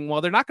and saying,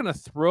 well, they're not going to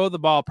throw the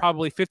ball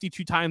probably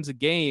 52 times a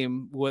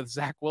game with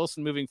Zach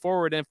Wilson moving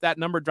forward. And if that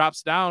number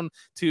drops down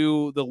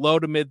to the low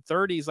to mid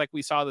 30s, like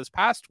we saw this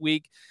past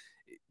week,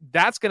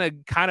 that's going to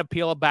kind of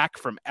peel back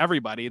from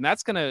everybody. And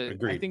that's going to,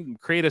 I think,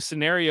 create a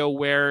scenario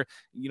where,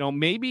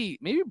 maybe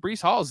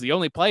Breece Hall is the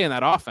only play in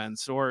that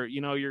offense, or,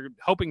 you're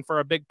hoping for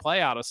a big play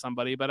out of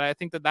somebody. But I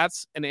think that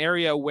that's an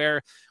area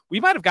where we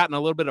might have gotten a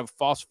little bit of a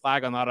false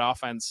flag on that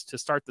offense to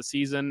start the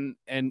season.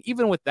 And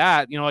even with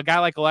that, a guy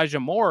like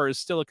Elijah Moore is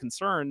still a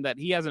concern that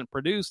he hasn't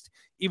produced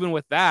even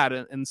with that.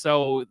 And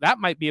so that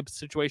might be a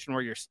situation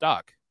where you're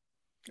stuck.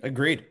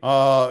 Agreed.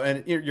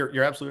 And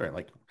you're absolutely right.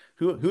 Like,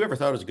 whoever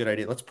thought it was a good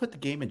idea? Let's put the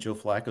game in Joe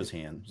Flacco's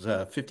hands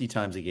 50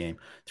 times a game,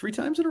 3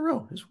 times in a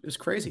row. It's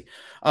crazy.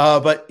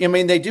 But I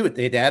mean, they do it.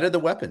 They'd added the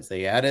weapons.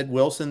 They added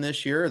Wilson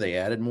this year. They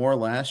added more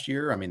last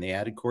year. I mean, they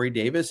added Corey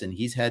Davis, and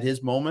he's had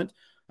his moment.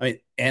 I mean,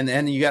 and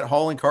then you got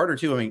Hall and Carter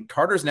too. I mean,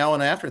 Carter's now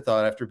an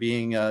afterthought after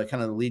being kind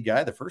of the lead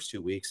guy the first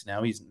 2 weeks.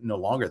 Now he's no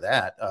longer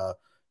that.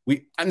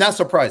 I'm not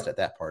surprised at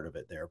that part of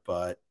it there,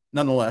 but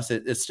nonetheless,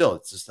 it's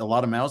just a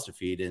lot of mouths to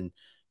feed and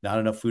not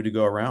enough food to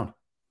go around.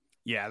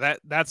 Yeah,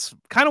 that's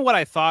kind of what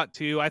I thought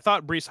too. I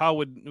thought Breece Hall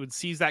would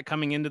seize that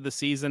coming into the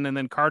season, and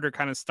then Carter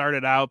kind of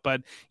started out.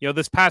 But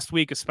this past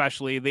week,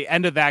 especially the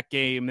end of that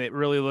game, it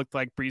really looked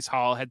like Breece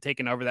Hall had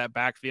taken over that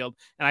backfield,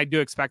 and I do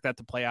expect that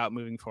to play out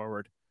moving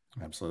forward.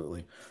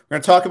 Absolutely. We're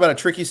going to talk about a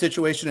tricky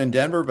situation in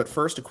Denver, but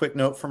first, a quick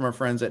note from our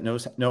friends at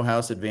No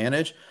House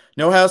Advantage.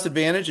 No House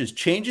Advantage is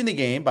changing the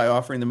game by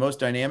offering the most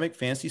dynamic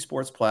fantasy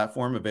sports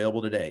platform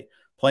available today.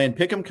 Play in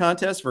pick'em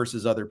contests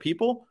versus other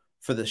people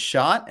for the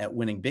shot at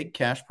winning big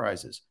cash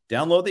prizes.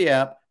 Download the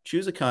app,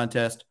 choose a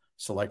contest,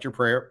 select your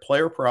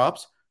player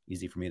props,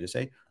 easy for me to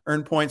say,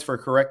 earn points for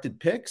corrected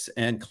picks,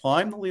 and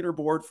climb the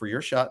leaderboard for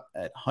your shot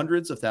at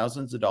hundreds of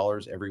thousands of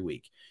dollars every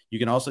week. You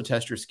can also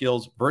test your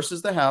skills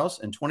versus the house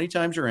and 20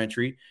 times your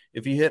entry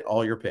if you hit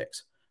all your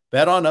picks.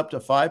 Bet on up to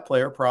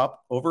 5-player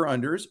prop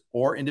over-unders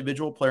or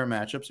individual player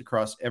matchups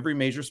across every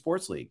major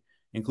sports league,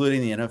 including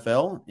the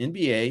NFL,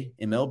 NBA,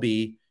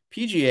 MLB,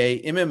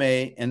 PGA,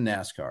 MMA, and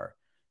NASCAR.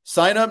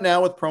 Sign up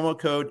now with promo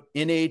code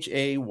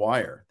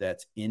NHAWIRE.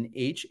 That's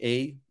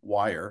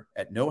NHAWIRE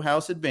at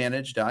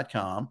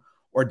nohouseadvantage.com,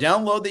 or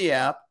download the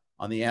app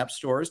on the app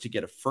stores to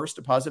get a first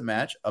deposit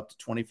match up to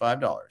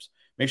 $25.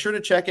 Make sure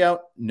to check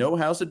out No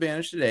House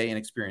Advantage today and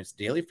experience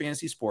daily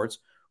fantasy sports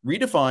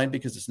redefined,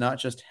 because it's not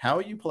just how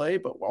you play,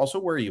 but also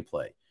where you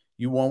play.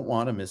 You won't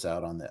want to miss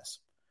out on this.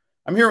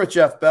 I'm here with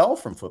Jeff Bell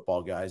from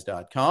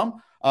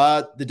footballguys.com.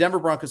 The Denver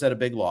Broncos had a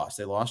big loss.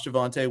 They lost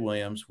Javonte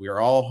Williams. We are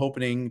all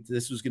hoping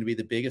this was going to be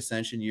the big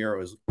ascension year. It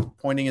was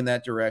pointing in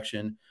that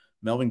direction.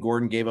 Melvin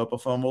Gordon gave up a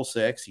fumble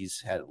 6.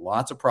 He's had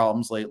lots of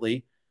problems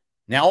lately.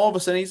 Now, all of a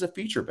sudden, he's a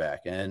feature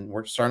back, and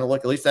we're starting to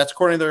look, at least that's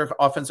according to their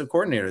offensive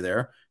coordinator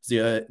there.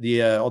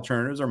 The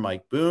alternatives are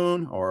Mike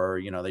Boone, or,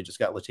 they just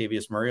got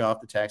Latavius Murray off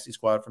the taxi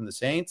squad from the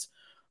Saints.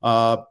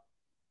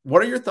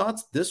 What are your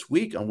thoughts this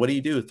week on what do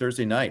you do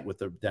Thursday night with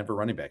the Denver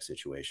running back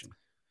situation?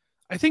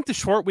 I think the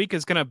short week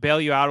is going to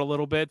bail you out a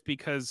little bit,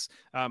 because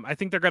I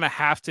think they're going to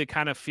have to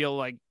kind of feel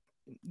like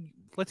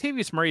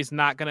Latavius Murray is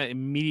not going to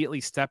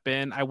immediately step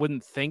in, I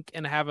wouldn't think,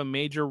 and have a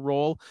major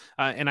role.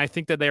 And I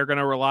think that they're going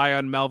to rely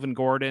on Melvin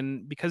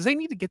Gordon because they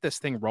need to get this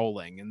thing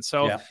rolling. And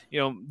so,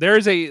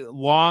 there's a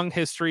long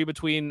history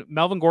between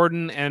Melvin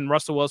Gordon and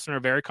Russell Wilson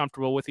are very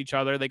comfortable with each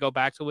other. They go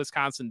back to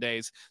Wisconsin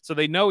days, so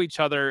they know each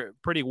other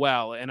pretty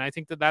well. And I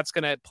think that that's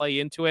going to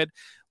play into it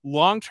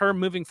long-term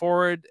moving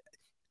forward.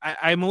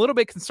 I'm a little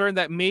bit concerned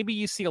that maybe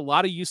you see a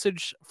lot of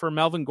usage for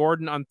Melvin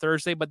Gordon on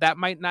Thursday, but that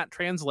might not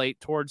translate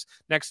towards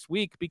next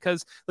week,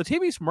 because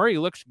Latavius Murray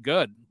looked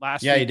good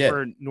last week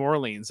for New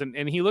Orleans.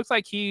 And he looked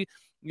like he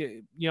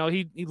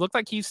looked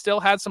like he still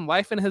had some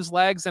life in his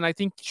legs. And I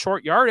think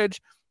short yardage,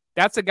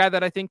 that's a guy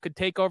that I think could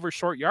take over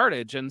short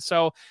yardage. And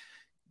so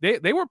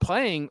they were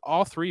playing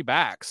all 3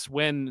 backs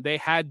when they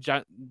had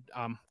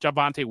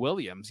Javonte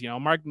Williams.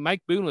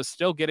 Mike Boone was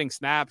still getting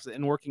snaps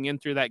and working in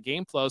through that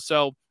game flow.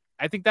 So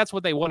I think that's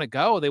what they want to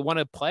go. They want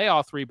to play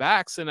all three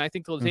backs. And I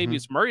think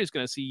Latavius Murray is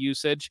going to see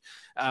usage.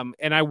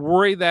 And I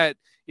worry that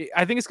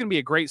I think it's going to be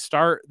a great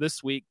start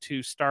this week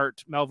to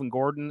start Melvin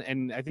Gordon.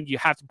 And I think you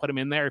have to put him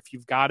in there if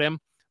you've got him.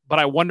 But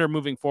I wonder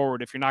moving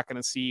forward if you're not going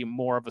to see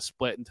more of a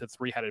split into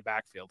three-headed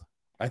backfield.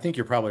 I think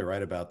you're probably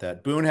right about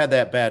that. Boone had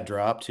that bad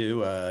drop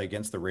too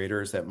against the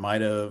Raiders. That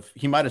might have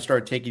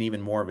started taking even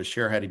more of a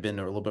share had he been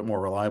a little bit more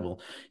reliable.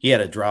 He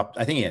had a drop.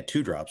 I think he had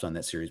 2 drops on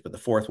that series, but the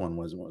fourth one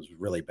was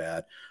really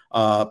bad.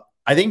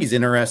 I think he's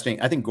interesting.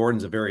 I think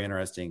Gordon's a very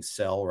interesting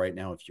sell right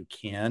now if you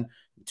can.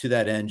 To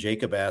that end,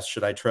 Jacob asked,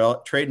 should I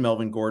trade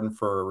Melvin Gordon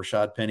for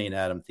Rashad Penny and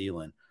Adam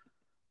Thielen?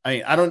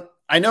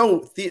 I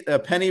know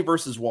Penny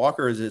versus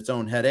Walker is its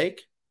own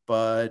headache,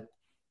 but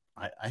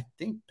I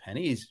think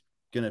Penny's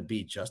going to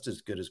be just as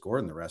good as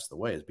Gordon the rest of the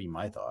way, is be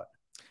my thought.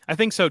 I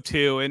think so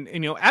too. And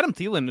Adam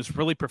Thielen has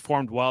really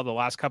performed well the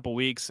last couple of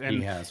weeks. And,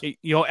 he has.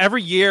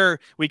 Every year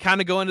we kind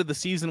of go into the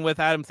season with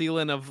Adam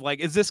Thielen of like,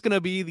 is this going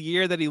to be the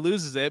year that he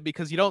loses it?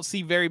 Because you don't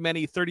see very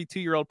many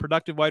 32-year-old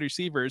productive wide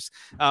receivers.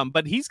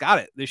 But he's got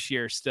it this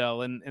year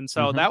still. And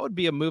so that would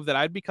be a move that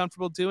I'd be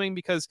comfortable doing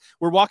because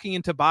we're walking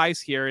into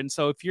buys here. And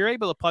so if you're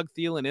able to plug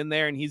Thielen in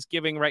there and he's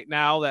giving right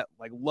now that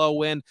like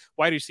low end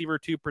wide receiver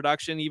 2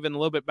 production, even a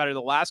little bit better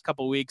the last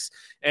couple of weeks,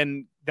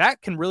 and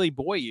that can really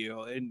buoy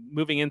you in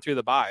moving in through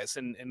the buys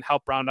and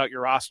help round out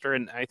your roster.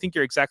 And I think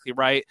you're exactly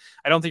right.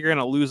 I don't think you're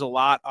going to lose a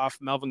lot off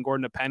Melvin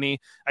Gordon to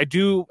Penny. I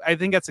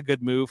think that's a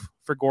good move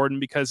for Gordon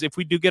because if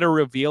we do get a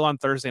reveal on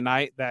Thursday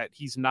night that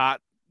he's not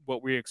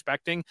what we're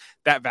expecting,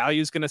 that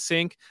value is going to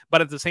sink.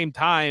 But at the same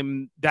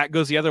time, that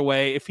goes the other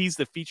way. If he's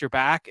the feature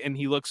back and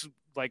he looks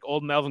like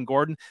old Melvin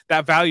Gordon,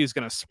 that value is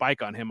going to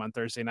spike on him on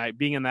Thursday night,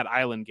 being in that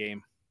island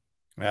game.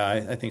 Yeah,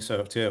 I think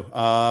so too.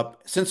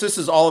 Since this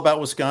is all about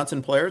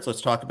Wisconsin players,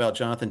 let's talk about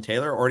Jonathan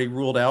Taylor, already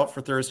ruled out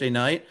for Thursday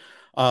night.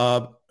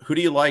 Who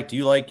do you like? Do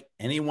you like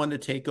anyone to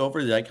take over?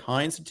 Do you like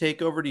Hines to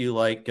take over? Do you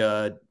like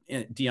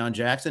Deion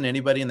Jackson?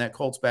 Anybody in that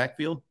Colts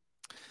backfield?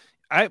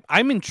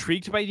 I'm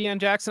intrigued by Deion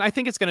Jackson. I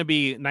think it's going to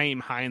be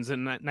Nyheim Hines,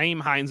 and Nyheim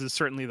Hines is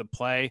certainly the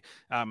play.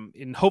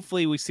 And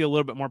hopefully we see a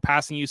little bit more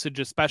passing usage,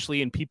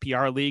 especially in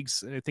PPR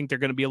leagues. I think they're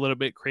going to be a little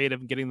bit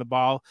creative in getting the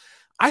ball.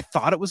 I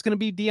thought it was going to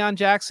be Deion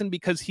Jackson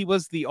because he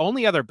was the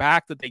only other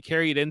back that they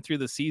carried in through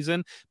the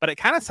season, but it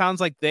kind of sounds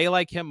like they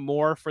like him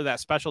more for that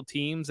special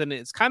teams. And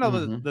it's kind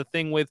of the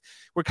thing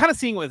we're kind of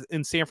seeing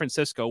in San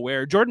Francisco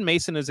where Jordan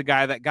Mason is a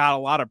guy that got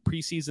a lot of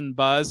preseason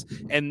buzz,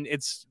 and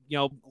it's,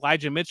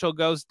 Elijah Mitchell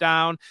goes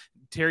down,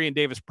 Tyrion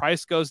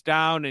Davis-Price goes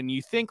down, and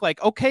you think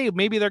like, okay,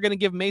 maybe they're going to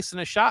give Mason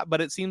a shot,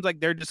 but it seems like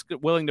they're just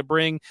willing to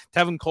bring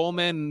Tevin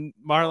Coleman,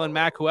 Marlon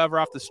Mack, whoever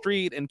off the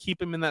street and keep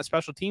him in that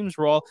special teams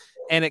role.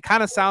 And it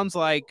kind of sounds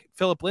like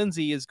Philip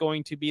Lindsay is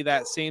going to be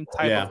that same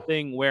type of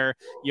thing where,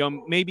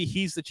 maybe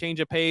he's the change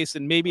of pace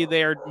and maybe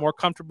they're more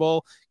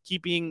comfortable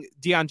keeping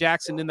Deion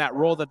Jackson in that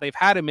role that they've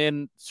had him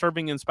in,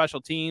 serving in special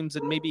teams,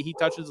 and maybe he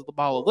touches the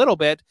ball a little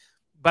bit.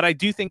 But I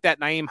do think that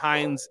Nyheim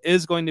Hines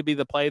is going to be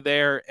the play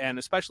there, and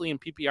especially in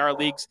PPR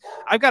leagues.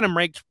 I've got him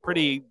ranked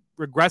pretty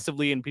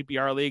aggressively in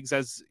PPR leagues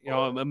as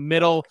a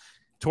middle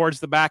towards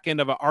the back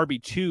end of an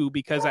RB2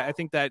 because I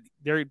think that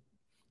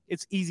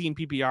it's easy in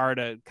PPR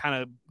to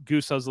kind of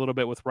goose those a little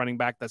bit with running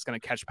back that's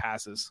going to catch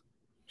passes.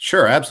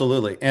 Sure,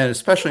 absolutely, and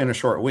especially in a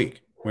short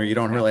week where you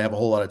don't really have a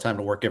whole lot of time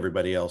to work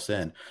everybody else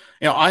in.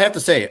 I have to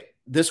say,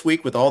 this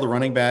week with all the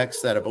running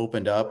backs that have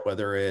opened up,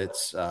 whether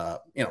it's,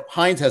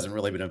 Hines hasn't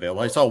really been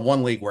available. I saw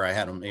one league where I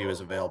had him. He was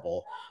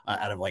available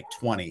out of like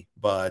 20,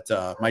 but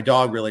my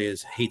dog really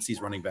hates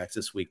these running backs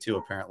this week too,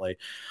 apparently.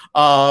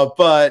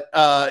 But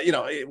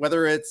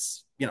whether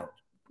it's,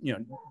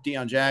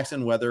 Deion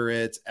Jackson, whether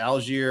it's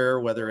Algier,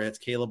 whether it's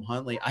Caleb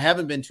Huntley, I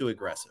haven't been too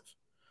aggressive.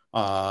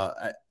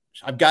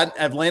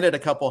 I've landed a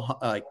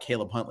couple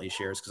Caleb Huntley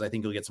shares because I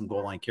think he'll get some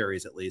goal line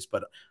carries at least,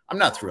 but I'm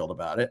not thrilled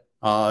about it.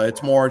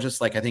 It's more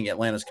just like I think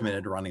Atlanta's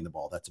committed to running the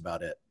ball. That's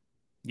about it.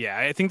 Yeah,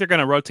 I think they're going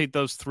to rotate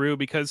those through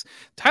because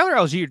Tyler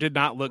Algier did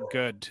not look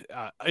good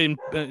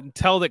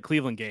until that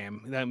Cleveland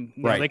game.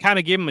 Right. They kind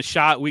of gave him a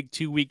shot week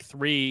 2, week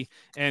 3,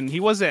 and he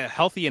was a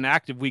healthy and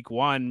active week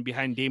 1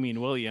 behind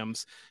Damian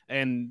Williams.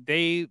 And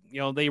they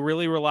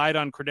really relied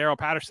on Cordero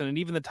Patterson. And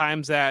even the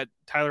times that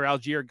Tyler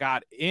Algier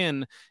got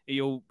in,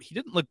 he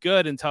didn't look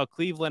good until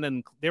Cleveland,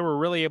 and they were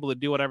really able to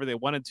do whatever they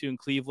wanted to in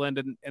Cleveland.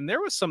 And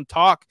there was some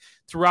talk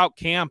throughout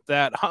camp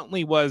that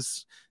Huntley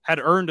had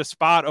earned a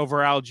spot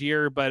over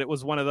Algier, but it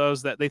was one of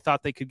those that they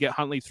thought they could get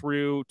Huntley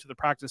through to the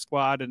practice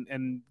squad,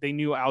 and they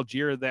knew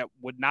Algier that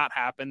would not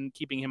happen,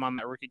 keeping him on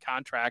that rookie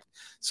contract.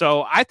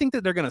 So I think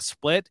that they're going to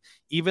split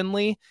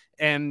evenly,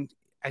 and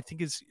I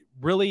think it's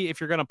really, if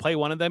you're going to play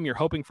one of them, you're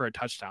hoping for a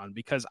touchdown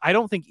because I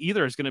don't think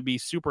either is going to be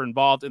super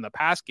involved in the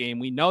pass game.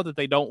 We know that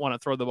they don't want to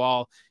throw the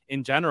ball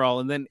in general.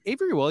 And then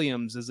Avery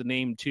Williams is a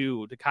name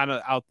too, to kind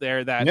of out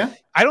there that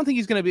I don't think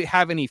he's going to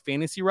have any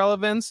fantasy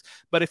relevance,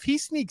 but if he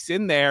sneaks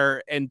in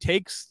there and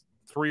takes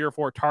 3 or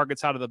 4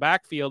 targets out of the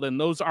backfield, and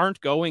those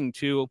aren't going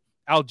to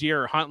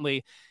Algier or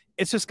Huntley,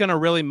 it's just going to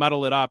really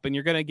muddle it up. And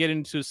you're going to get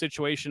into a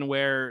situation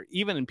where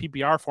even in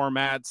PPR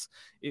formats,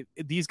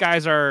 these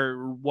guys are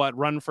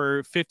run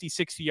for 50,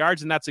 60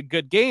 yards, and that's a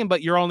good game,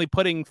 but you're only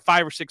putting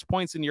 5 or 6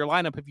 points in your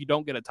lineup if you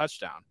don't get a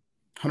touchdown.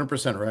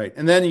 100% right.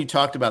 And then we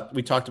talked about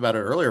it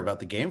earlier about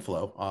the game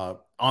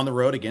flow on the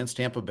road against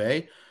Tampa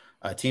Bay,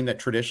 a team that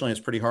traditionally is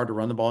pretty hard to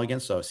run the ball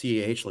against. So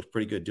CEH looked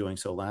pretty good doing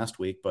so last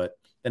week, but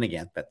then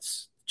again,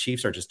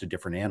 Chiefs are just a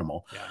different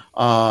animal.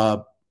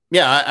 I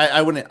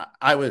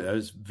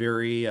was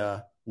very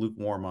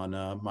lukewarm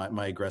on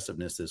my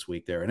aggressiveness this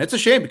week there. And it's a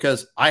shame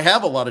because I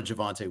have a lot of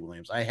Javonte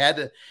Williams. I had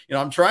to,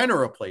 I'm trying to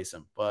replace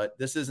him, but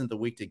this isn't the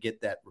week to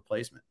get that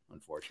replacement,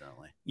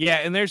 unfortunately. Yeah.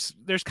 And there's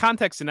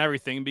context in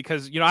everything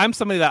because, I'm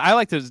somebody that I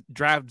like to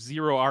draft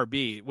 0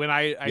 RB when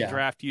I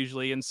draft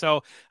usually. And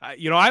so,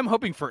 I'm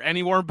hoping for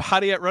any warm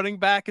body at running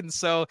back. And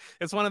so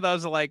it's one of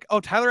those like, oh,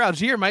 Tyler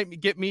Algier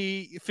might get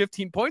me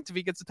 15 points if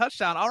he gets a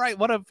touchdown. All right.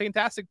 What a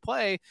fantastic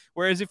play.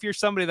 Whereas if you're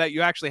somebody that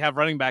you actually have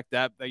running back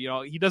depth,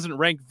 he doesn't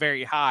rank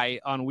very high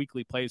on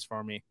weekly plays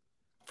for me.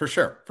 For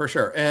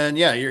sure. And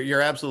yeah,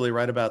 you're absolutely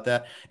right about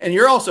that. And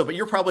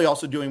you're probably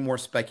also doing more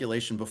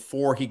speculation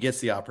before he gets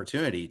the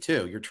opportunity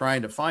too. You're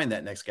trying to find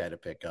that next guy to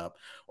pick up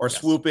or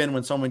swoop in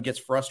when someone gets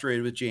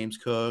frustrated with James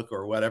Cook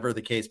or whatever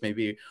the case may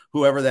be,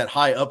 whoever that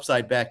high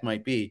upside back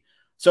might be.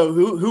 So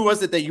who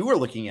was it that you were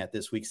looking at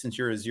this week since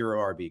you're a 0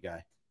 RB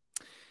guy?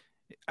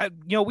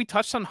 We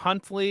touched on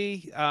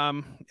Huntley,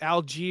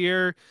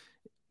 Algier.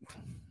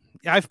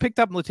 I've picked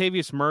up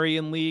Latavius Murray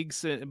in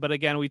leagues, but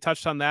again, we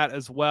touched on that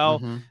as well.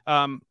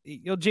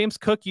 Mm-hmm. James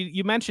Cook,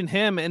 you mentioned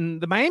him in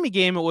the Miami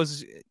game.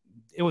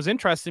 It was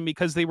interesting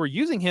because they were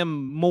using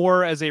him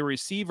more as a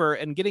receiver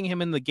and getting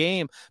him in the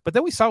game. But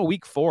then we saw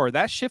week 4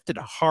 that shifted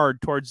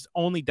hard towards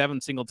only Devin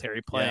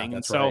Singletary playing.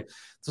 And so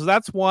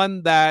that's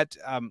one that,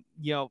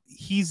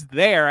 he's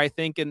there, I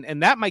think.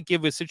 And that might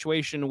give a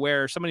situation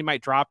where somebody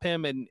might drop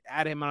him and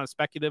add him on a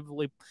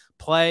speculatively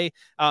play.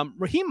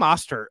 Raheem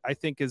Mostert, I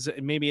think, is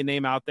maybe a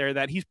name out there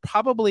that he's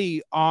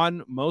probably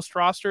on most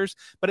rosters,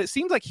 but it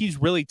seems like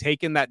he's really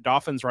taken that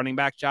Dolphins running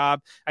back job.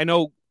 I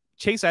know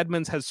Chase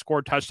Edmonds has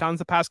scored touchdowns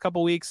the past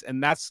couple weeks,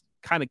 and that's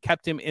kind of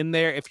kept him in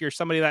there if you're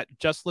somebody that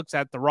just looks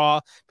at the raw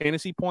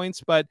fantasy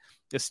points. But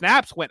the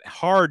snaps went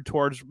hard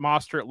towards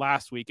Mostert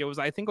last week.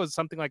 I think it was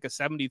something like a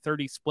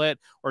 70-30 split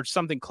or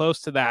something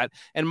close to that.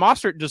 And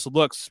Mostert just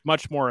looks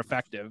much more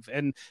effective.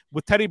 And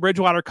with Teddy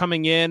Bridgewater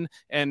coming in,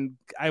 and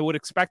I would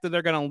expect that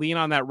they're going to lean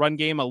on that run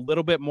game a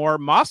little bit more.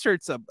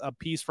 Mostert's a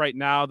piece right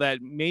now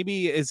that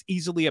maybe is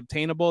easily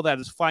obtainable, that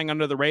is flying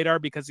under the radar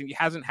because he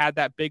hasn't had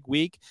that big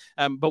week.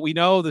 But we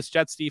know this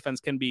Jets defense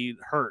can be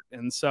hurt.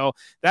 And so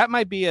that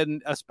might be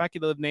a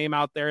speculative name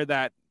out there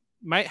that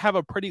might have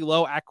a pretty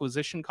low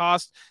acquisition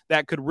cost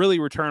that could really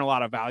return a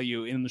lot of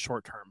value in the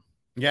short term.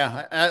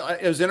 Yeah,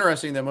 it was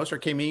interesting that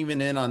Mostert came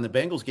even in on the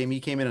Bengals game. He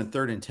came in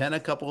 3rd and 10 a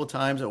couple of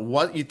times.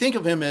 What you think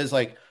of him as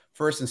like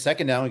 1st and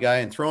 2nd down guy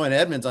and throwing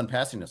Edmonds on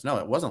passing us. No,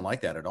 it wasn't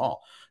like that at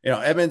all.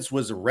 Edmonds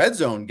was a red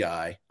zone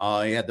guy.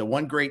 He had the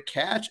one great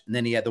catch, and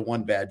then he had the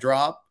one bad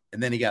drop,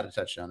 and then he got a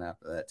touchdown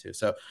after that too.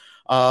 So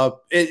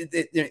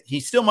he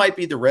still might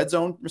be the red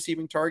zone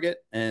receiving target,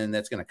 and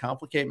that's going to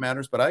complicate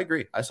matters. But I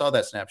agree. I saw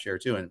that snap share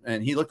too,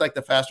 and he looked like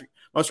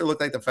Mostert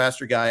looked like the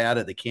faster guy out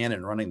of the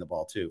cannon running the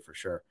ball too, for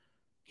sure.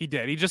 He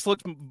did. He just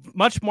looked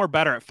much more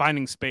better at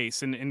finding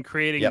space and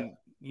creating,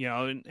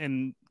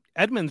 and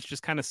Edmonds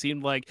just kind of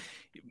seemed like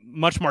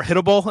much more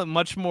hittable and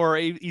much more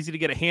easy to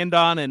get a hand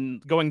on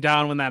and going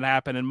down when that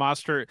happened. And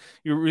Mostert,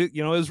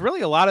 it was really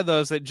a lot of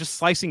those that just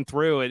slicing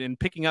through it and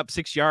picking up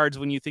 6 yards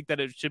when you think that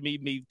it should be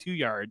maybe 2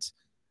 yards.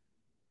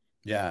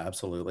 Yeah,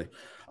 absolutely.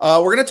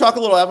 We're going to talk a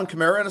little Alvin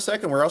Kamara in a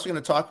second. We're also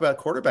going to talk about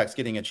quarterbacks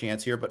getting a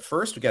chance here. But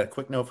first, we got a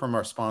quick note from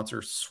our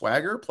sponsor,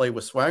 Swagger. Play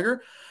with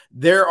Swagger.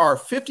 There are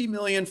 50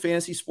 million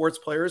fantasy sports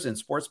players and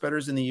sports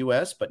bettors in the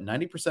U.S., but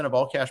 90% of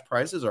all cash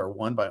prizes are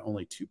won by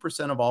only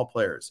 2% of all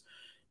players.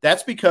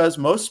 That's because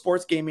most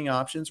sports gaming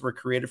options were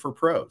created for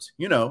pros.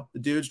 The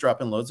dudes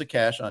dropping loads of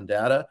cash on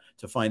data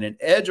to find an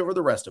edge over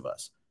the rest of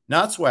us.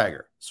 Not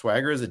Swagger.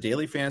 Swagger is a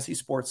daily fantasy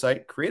sports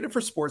site created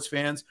for sports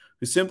fans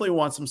who simply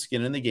want some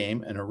skin in the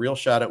game and a real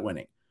shot at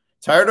winning.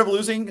 Tired of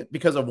losing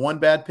because of one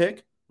bad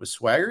pick? With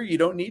Swagger, you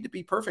don't need to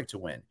be perfect to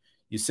win.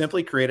 You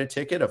simply create a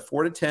ticket of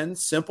 4 to 10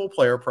 simple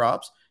player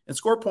props and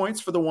score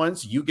points for the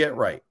ones you get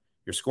right.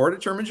 Your score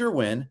determines your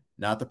win,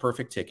 not the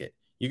perfect ticket.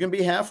 You can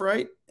be half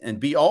right and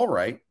be all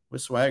right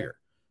with Swagger.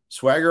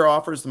 Swagger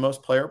offers the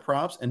most player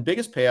props and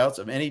biggest payouts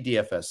of any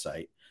DFS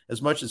site,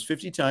 as much as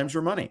 50 times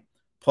your money.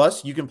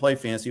 Plus, you can play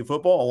fantasy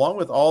football along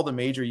with all the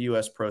major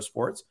U.S. pro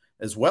sports,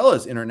 as well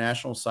as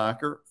international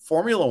soccer,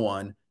 Formula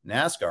One,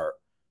 NASCAR,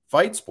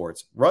 fight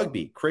sports,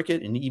 rugby,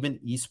 cricket, and even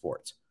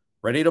esports.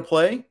 Ready to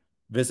play?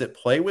 Visit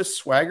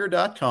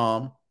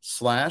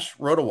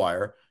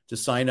playwithswagger.com/RotoWire to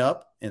sign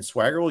up, and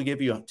Swagger will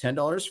give you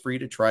 $10 free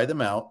to try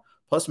them out,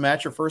 plus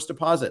match your first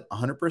deposit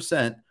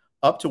 100%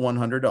 up to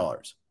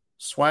 $100.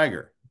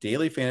 Swagger,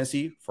 daily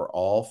fantasy for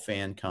all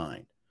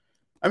fankind.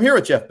 I'm here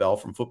with Jeff Bell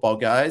from Football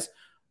Guys.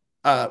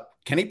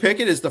 Kenny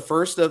Pickett is the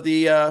first of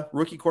the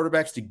rookie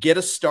quarterbacks to get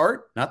a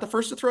start. Not the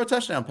first to throw a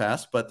touchdown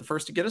pass, but the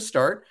first to get a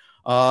start.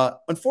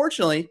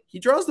 Unfortunately, he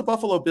draws the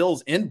Buffalo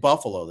Bills in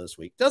Buffalo this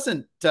week. This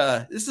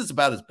is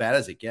about as bad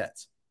as it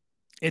gets.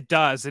 It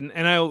does. And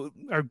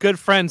our good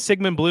friend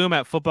Sigmund Bloom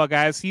at Football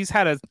Guys, he's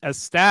had a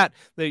stat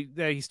that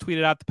he's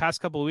tweeted out the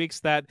past couple of weeks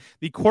that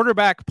the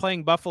quarterback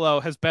playing Buffalo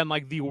has been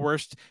like the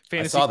worst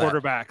fantasy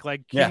quarterback.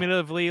 Like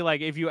cumulatively,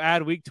 like if you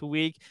add week to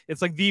week,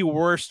 it's like the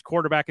worst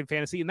quarterback in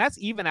fantasy. And that's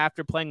even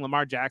after playing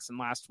Lamar Jackson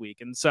last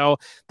week. And so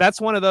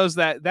that's one of those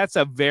that's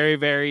a very,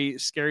 very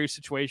scary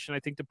situation, I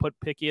think, to put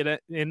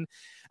Pickett in.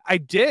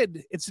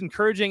 It's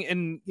encouraging.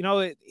 And,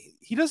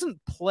 he doesn't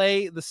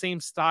play the same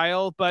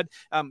style, but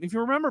if you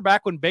remember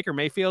back when Baker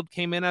Mayfield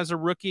came in as a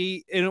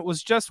rookie, and it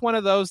was just one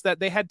of those that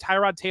they had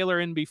Tyrod Taylor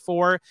in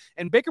before,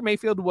 and Baker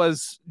Mayfield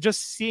was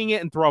just seeing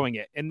it and throwing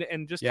it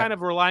and just kind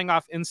of relying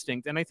off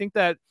instinct. And I think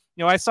that,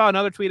 I saw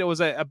another tweet. It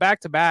was a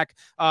back-to-back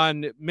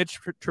on Mitch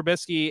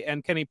Trubisky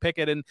and Kenny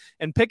Pickett,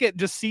 and Pickett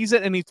just sees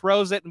it and he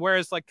throws it. And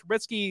whereas like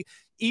Trubisky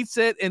eats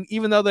it, and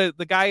even though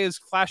the guy is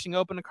flashing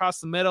open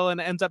across the middle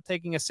and ends up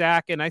taking a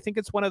sack. And I think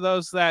it's one of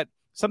those that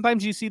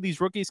sometimes you see these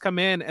rookies come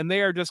in and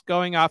they are just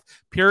going off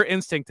pure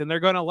instinct and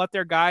they're going to let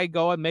their guy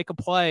go and make a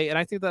play. And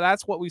I think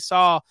that's what we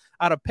saw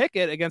out of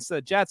Pickett against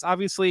the Jets.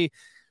 Obviously,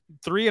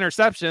 3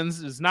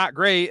 interceptions is not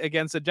great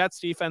against a Jets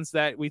defense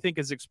that we think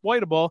is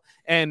exploitable.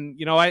 And,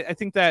 I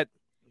think that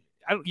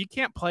you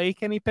can't play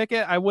Kenny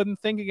Pickett, I wouldn't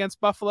think,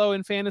 against Buffalo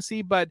in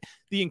fantasy, but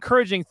the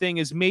encouraging thing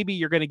is maybe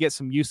you're going to get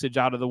some usage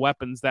out of the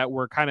weapons that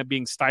were kind of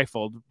being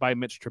stifled by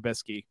Mitch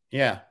Trubisky.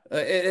 Yeah,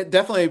 it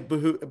definitely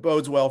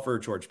bodes well for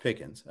George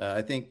Pickens.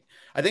 I think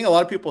a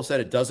lot of people said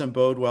it doesn't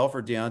bode well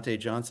for Deontay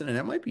Johnson, and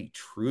that might be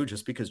true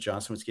just because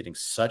Johnson was getting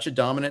such a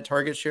dominant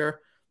target share,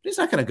 but he's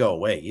not going to go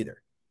away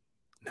either.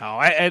 No,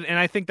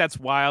 I think that's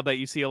wild that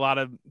you see a lot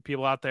of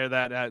people out there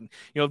that,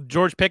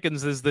 George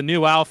Pickens is the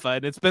new alpha,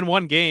 and it's been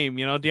one game.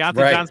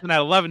 Deontay Johnson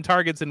had 11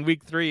 targets in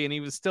week 3, and he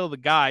was still the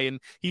guy,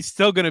 and he's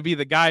still going to be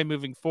the guy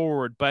moving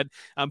forward. But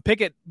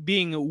Pickett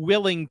being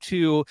willing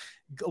to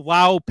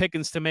allow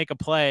Pickens to make a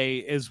play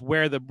is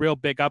where the real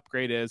big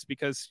upgrade is,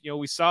 because,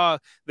 we saw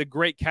the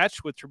great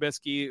catch with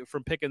Trubisky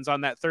from Pickens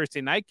on that Thursday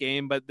night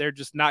game, but they're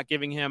just not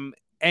giving him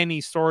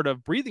any sort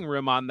of breathing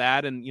room on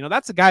that. And,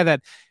 that's a guy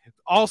that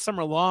all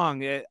summer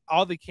long,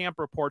 all the camp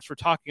reports were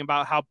talking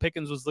about how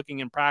Pickens was looking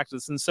in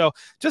practice. And so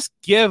just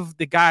give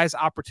the guys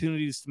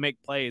opportunities to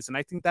make plays. And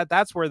I think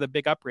that's where the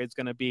big upgrade is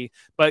going to be.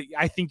 But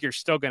I think you're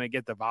still going to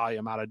get the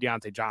volume out of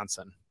Deontay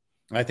Johnson.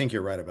 I think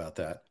you're right about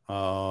that.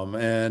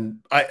 And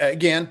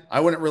I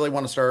wouldn't really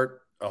want to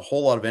start a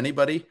whole lot of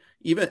anybody,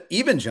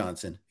 even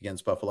Johnson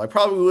against Buffalo. I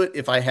probably would,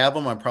 if I have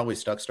him, I'm probably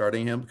stuck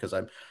starting him because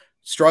I'm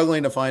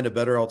struggling to find a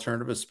better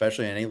alternative,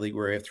 especially in any league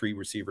where I have 3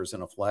 receivers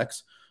in a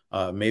flex.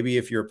 Maybe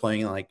if you're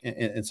playing like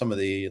in some of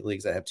the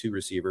leagues that have 2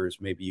 receivers,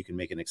 maybe you can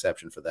make an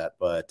exception for that.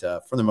 But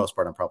for the most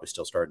part, I'm probably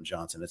still starting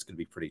Johnson. It's going to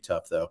be pretty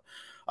tough, though.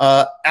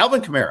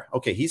 Alvin Kamara.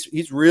 Okay,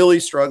 he's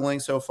really struggling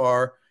so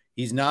far.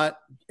 He's not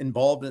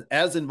involved in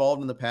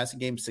the passing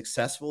game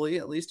successfully.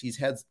 At least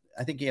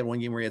I think he had one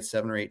game where he had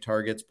 7 or 8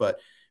 targets, but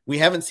we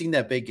haven't seen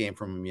that big game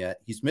from him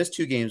yet. He's missed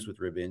 2 games with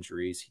rib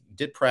injuries. He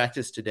did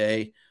practice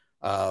today.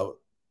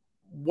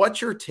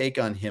 What's your take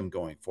on him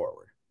going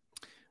forward?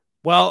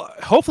 Well,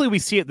 hopefully we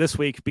see it this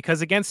week,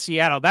 because against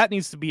Seattle, that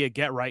needs to be a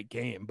get right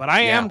game. But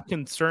I am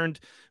concerned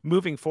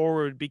moving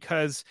forward,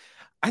 because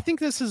I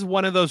think this is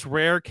one of those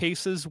rare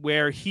cases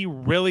where he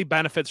really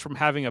benefits from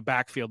having a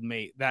backfield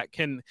mate that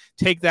can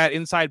take that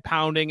inside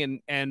pounding.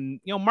 And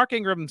Mark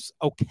Ingram's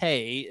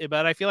okay,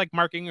 but I feel like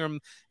Mark Ingram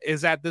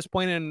is at this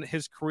point in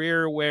his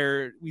career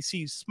where we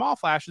see small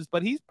flashes,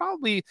 but he's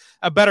probably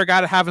a better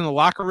guy to have in the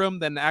locker room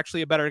than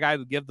actually a better guy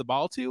to give the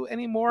ball to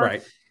anymore.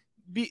 Right.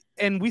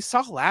 And we saw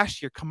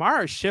last year,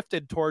 Kamara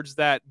shifted towards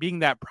that being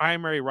that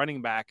primary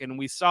running back, and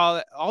we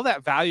saw all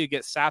that value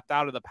get sapped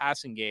out of the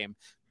passing game.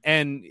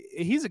 And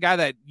he's a guy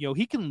that,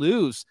 he can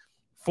lose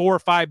 4 or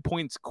 5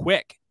 points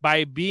quick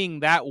by being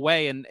that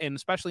way. And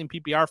especially in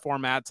PPR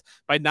formats,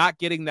 by not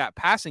getting that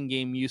passing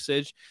game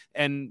usage.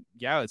 And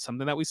it's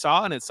something that we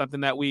saw, and it's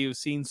something that we've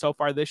seen so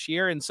far this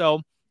year. And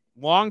so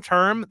long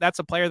term, that's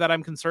a player that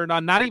I'm concerned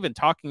on, not even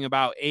talking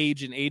about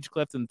age and age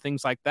cliff and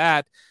things like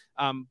that.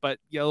 But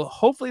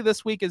hopefully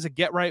this week is a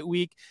get right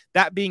week.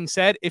 That being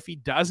said, if he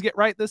does get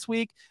right this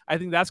week, I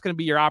think that's going to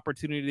be your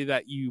opportunity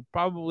that you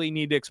probably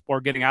need to explore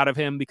getting out of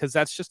him, because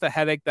that's just a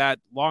headache that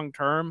long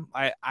term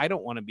I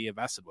don't want to be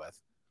invested with.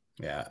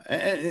 Yeah,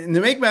 and to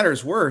make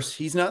matters worse,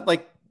 he's not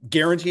like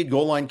guaranteed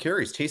goal line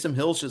carries. Taysom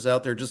Hill's just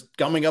out there just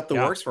gumming up the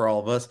works for all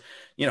of us,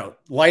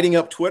 lighting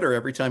up Twitter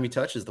every time he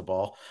touches the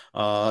ball.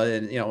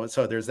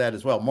 So there's that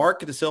as well. Mark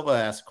De Silva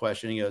asked a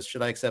question. He goes,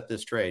 should I accept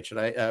this trade? Should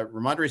I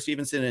Ramondre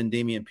Stevenson and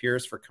Dameon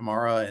Pierce for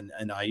Kamara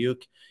and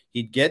Ayuk?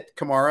 He'd get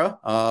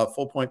Kamara,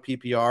 full point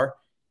PPR.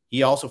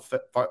 He also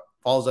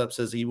follows up,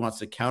 says he wants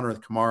to counter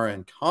with Kamara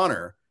and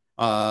Connor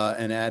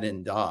and add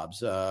in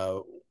Dobbs.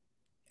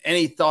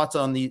 Any thoughts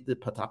on the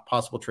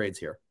possible trades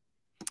here?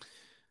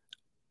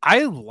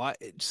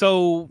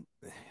 So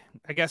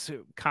I guess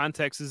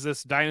context, is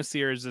this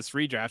dynasty or is this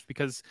redraft?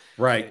 Because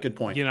right, good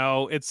point.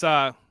 It's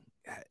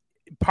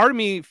part of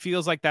me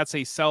feels like that's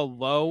a sell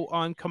low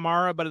on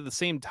Kamara, but at the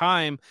same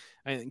time,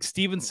 I think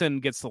Stevenson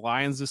gets the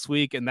Lions this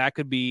week, and that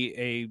could be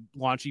a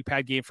launching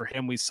pad game for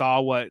him. We saw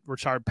what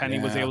Rashard Penny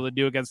was able to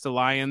do against the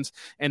Lions,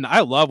 and I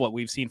love what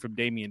we've seen from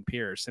Dameon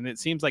Pierce, and it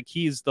seems like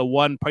he's the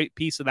one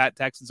piece of that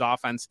Texans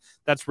offense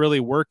that's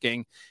really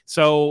working.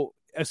 So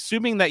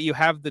assuming that you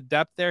have the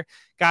depth there,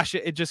 gosh,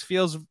 it just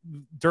feels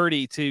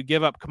dirty to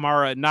give up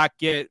Kamara and not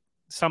get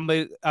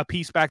a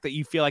piece back that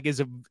you feel like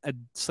is a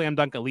slam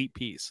dunk elite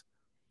piece.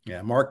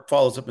 Yeah, Mark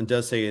follows up and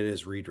does say it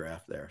is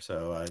redraft there.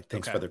 So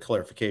thanks for the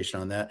clarification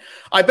on that.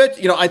 I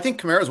bet, I think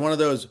Kamara is one of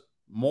those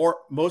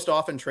most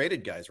often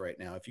traded guys right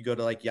now. If you go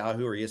to like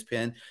Yahoo or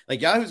ESPN,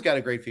 like Yahoo's got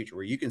a great feature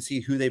where you can see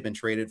who they've been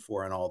traded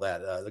for and all that.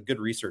 A good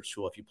research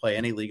tool if you play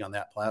any league on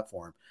that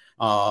platform.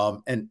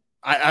 And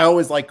I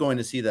always like going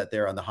to see that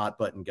there on the hot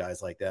button guys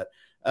like that.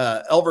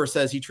 Elver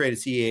says he traded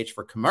CH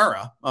for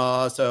Kamara.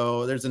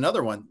 So there's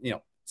another one,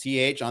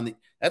 CH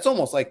that's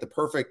almost like the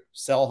perfect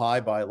sell high,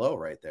 buy low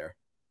right there.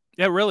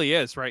 It really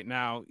is right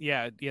now.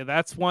 Yeah.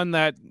 That's one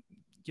that,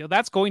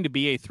 that's going to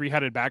be a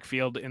three-headed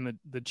backfield in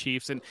the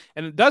Chiefs. And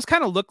it does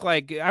kind of look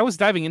like, I was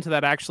diving into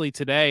that actually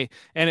today,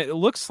 and it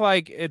looks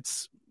like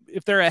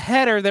if they're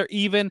ahead or they're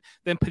even,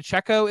 then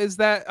Pacheco is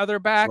that other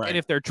back. Right. And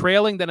if they're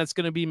trailing, then it's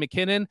going to be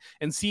McKinnon,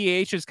 and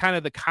CH is kind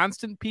of the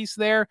constant piece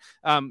there.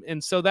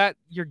 And so that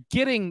you're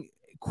getting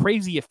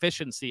crazy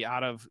efficiency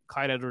out of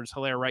Clyde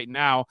Edwards-Helaire right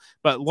now,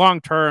 but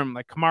long-term,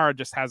 like Kamara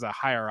just has a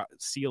higher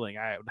ceiling,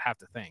 I would have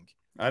to think.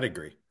 I'd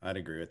agree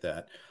with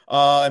that.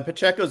 And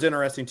Pacheco's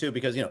interesting too,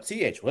 because,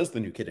 CH was the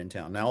new kid in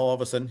town. Now, all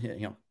of a sudden,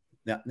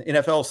 now,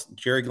 NFL's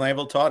Jerry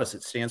Glanville taught us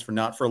it stands for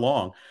not for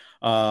long.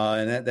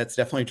 And that's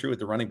definitely true with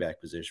the running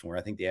back position, where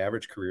I think the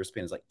average career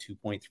span is like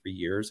 2.3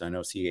 years. I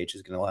know CH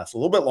is going to last a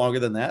little bit longer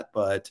than that,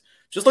 but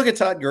just look at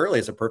Todd Gurley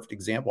as a perfect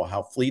example of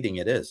how fleeting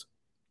it is.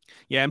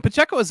 Yeah, and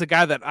Pacheco is a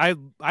guy that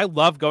I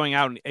love going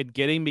out and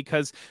getting,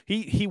 because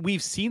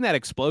we've seen that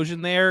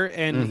explosion there,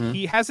 and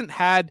he hasn't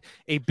had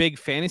a big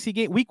fantasy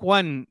game. Week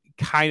 1,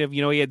 kind of,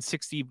 he had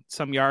 60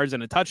 some yards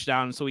and a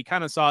touchdown, so we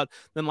kind of saw it.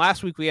 Then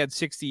last week we had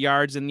 60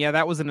 yards, and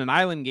that was in an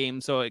island game,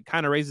 so it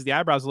kind of raises the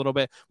eyebrows a little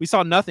bit. We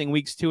saw nothing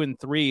weeks 2 and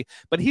 3,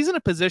 but he's in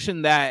a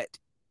position that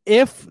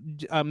if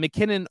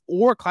McKinnon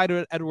or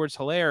Clyde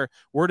Edwards-Helaire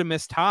were to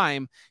miss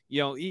time,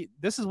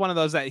 this is one of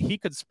those that he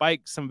could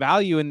spike some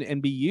value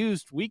and be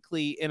used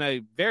weekly in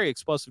a very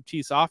explosive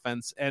Chiefs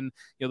offense. And,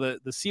 the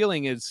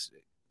ceiling is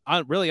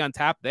really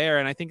untapped there.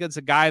 And I think it's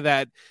a guy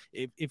that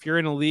if you're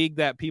in a league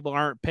that people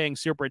aren't paying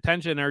super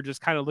attention, or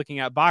just kind of looking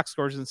at box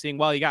scores and seeing,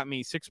 well, he got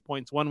me 6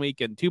 points one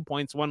week and 2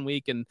 points one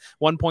week and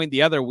 1 point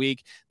the other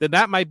week, then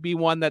that might be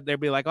one that they'd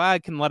be like, I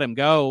can let him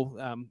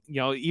go,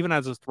 even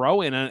as a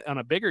throw in on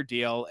a bigger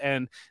deal.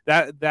 And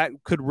that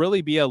could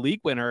really be a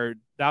league winner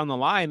down the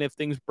line if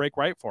things break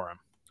right for him.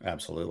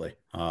 Absolutely.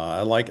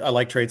 I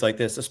like trades like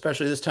this,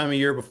 especially this time of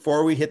year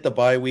before we hit the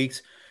bye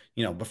weeks.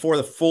 Before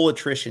the full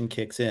attrition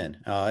kicks in.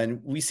 And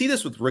we see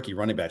this with rookie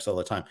running backs all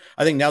the time.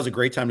 I think now's a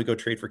great time to go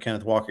trade for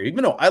Kenneth Walker,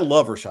 even though I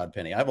love Rashad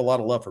Penny. I have a lot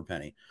of love for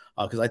Penny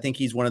because I think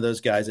he's one of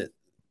those guys that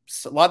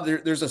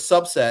there's a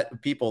subset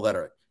of people that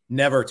are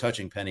never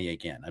touching Penny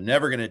again. I'm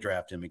never going to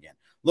draft him again.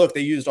 Look, they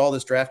used all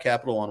this draft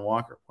capital on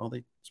Walker. Well,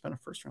 they spent a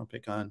first-round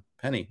pick on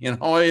Penny.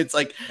 It's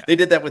like they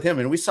did that with him.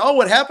 And we saw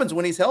what happens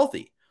when he's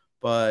healthy.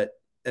 But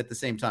at the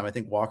same time, I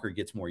think Walker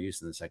gets more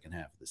use in the second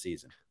half of the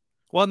season.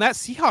 Well, in that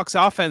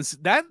Seahawks offense,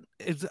 that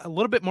is a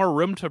little bit more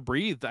room to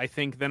breathe, I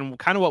think, than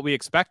kind of what we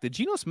expected.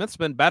 Geno Smith's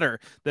been better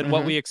than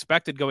what we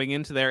expected going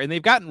into there, and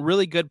they've gotten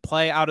really good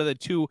play out of the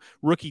 2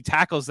 rookie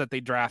tackles that they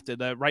drafted,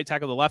 the right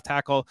tackle, the left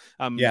tackle.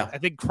 I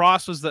think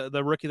Cross was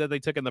the rookie that they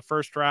took in the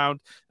first round,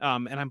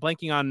 and I'm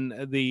blanking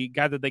on the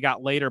guy that they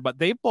got later, but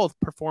they both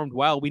performed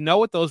well. We know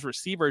with those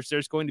receivers,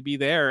 there's going to be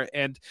there,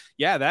 and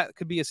that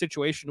could be a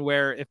situation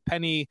where if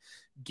Penny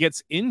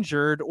gets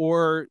injured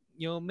or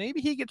maybe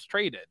he gets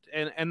traded,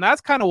 and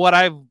that's kind of what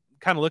I've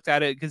kind of looked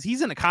at it, because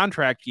he's in a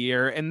contract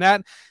year, and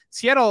that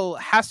Seattle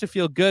has to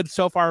feel good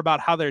so far about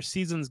how their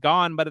season's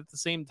gone. But at the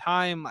same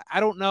time, I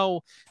don't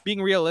know,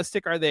 being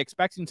realistic, are they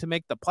expecting to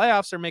make the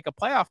playoffs or make a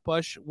playoff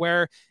push,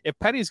 where if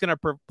Penny's going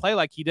to play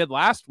like he did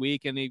last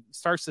week and he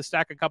starts to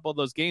stack a couple of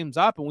those games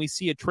up and we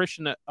see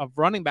attrition of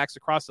running backs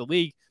across the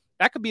league,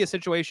 that could be a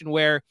situation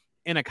where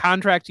in a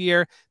contract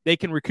year, they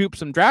can recoup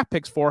some draft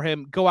picks for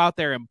him, go out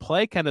there and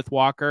play Kenneth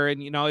Walker. And,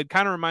 it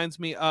kind of reminds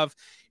me of,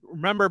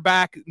 remember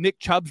back Nick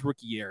Chubb's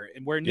rookie year,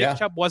 and where Nick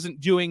Chubb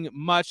wasn't doing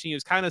much. And he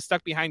was kind of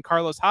stuck behind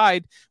Carlos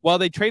Hyde. Well,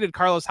 they traded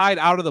Carlos Hyde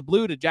out of the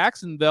blue to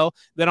Jacksonville.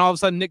 Then all of a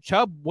sudden, Nick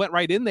Chubb went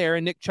right in there,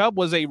 and Nick Chubb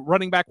was a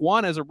running back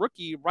 1 as a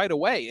rookie right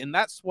away. And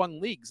that swung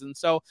leagues. And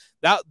so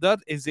that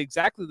is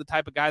exactly the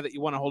type of guy that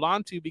you want to hold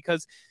on to,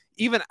 because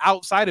even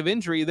outside of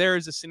injury, there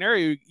is a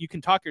scenario you can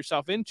talk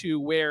yourself into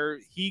where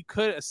he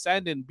could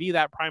ascend and be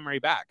that primary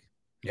back.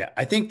 Yeah,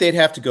 I think they'd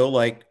have to go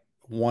like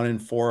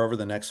 1-4 over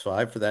the next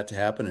 5 for that to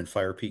happen and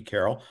fire Pete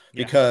Carroll,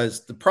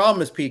 because the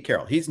problem is Pete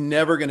Carroll. He's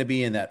never going to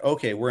be in that,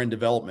 okay, we're in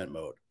development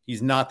mode.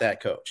 He's not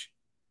that coach.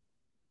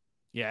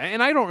 Yeah,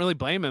 and I don't really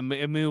blame him.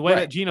 I mean, the way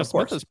that Geno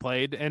Smith has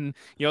played, and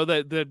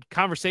the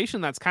conversation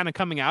that's kind of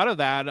coming out of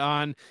that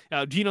on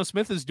Geno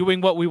Smith is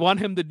doing what we want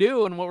him to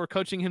do and what we're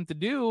coaching him to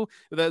do.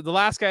 The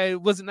last guy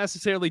wasn't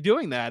necessarily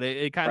doing that.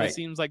 It kind of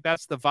seems like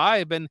that's the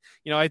vibe, and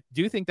I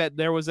do think that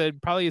there was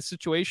probably a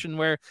situation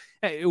where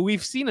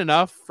we've seen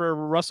enough for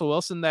Russell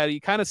Wilson that he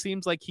kind of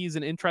seems like he's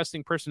an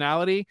interesting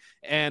personality,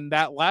 and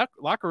that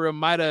locker room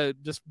might have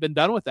just been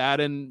done with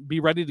that and be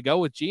ready to go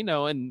with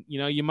Geno, and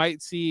you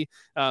might see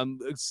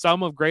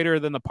some of greater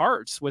than the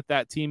parts with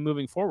that team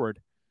moving forward.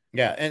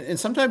 Yeah, and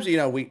sometimes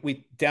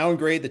we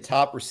downgrade the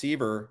top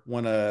receiver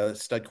when the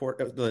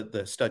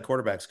stud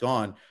quarterback's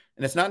gone,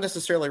 and it's not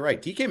necessarily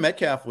right. DK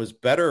Metcalf was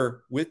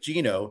better with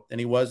Geno than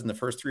he was in the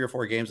first 3 or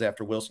 4 games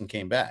after Wilson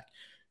came back.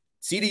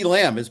 CeeDee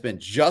Lamb has been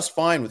just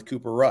fine with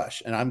Cooper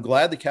Rush, and I'm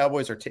glad the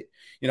Cowboys are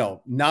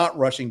not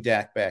rushing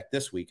Dak back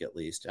this week at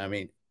least. I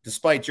mean,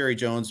 despite Jerry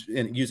Jones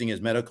using his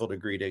medical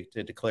degree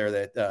to declare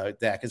that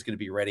Dak is going to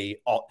be ready,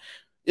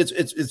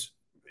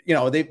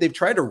 they've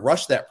tried to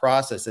rush that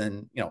process,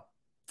 and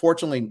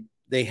fortunately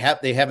they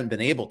haven't been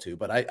able to.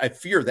 But I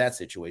fear that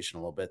situation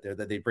a little bit there,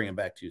 that they bring him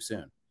back too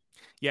soon.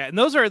 Yeah, and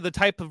those are the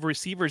type of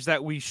receivers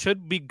that we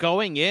should be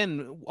going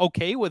in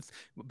okay with.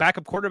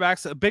 Backup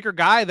quarterbacks, a bigger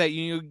guy that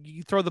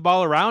you throw the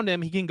ball around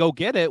him, he can go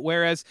get it.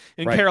 Whereas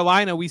in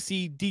Carolina, we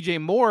see DJ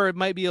Moore. It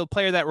might be a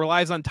player that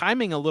relies on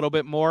timing a little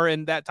bit more,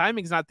 and that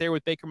timing's not there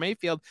with Baker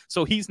Mayfield,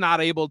 so he's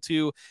not able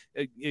to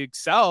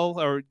excel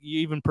or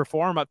even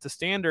perform up to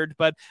standard.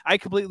 But I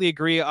completely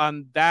agree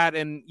on that,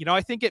 and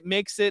I think it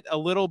makes it a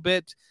little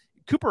bit.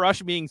 Cooper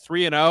Rush being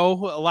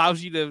 3-0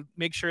 allows you to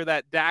make sure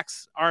that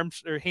Dak's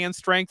arms or hand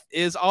strength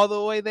is all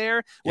the way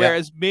there.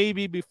 Whereas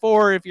maybe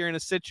before, if you're in a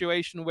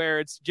situation where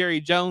it's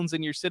Jerry Jones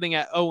and you're sitting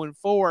at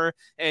 0-4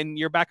 and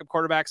your backup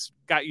quarterbacks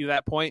got you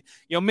that point,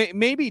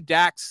 maybe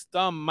Dak's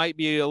thumb might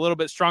be a little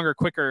bit stronger,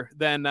 quicker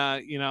than,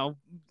 you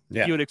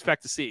would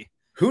expect to see.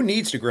 Who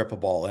needs to grip a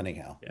ball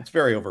anyhow? Yeah. It's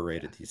very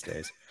overrated these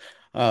days.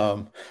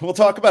 We'll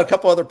talk about a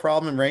couple other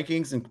problem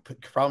rankings and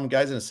problem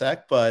guys in a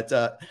sec,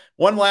 but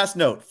one last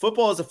note: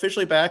 football is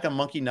officially back on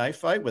Monkey Knife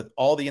Fight with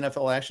all the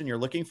NFL action you're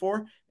looking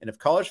for. And if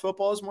college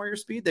football is more your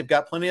speed, they've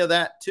got plenty of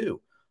that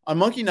too. On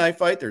Monkey Knife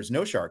Fight, there's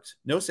no sharks,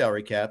 no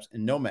salary caps,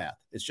 and no math.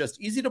 It's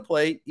just easy to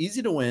play,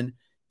 easy to win,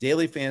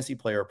 daily fantasy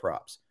player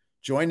props.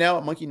 Join now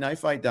at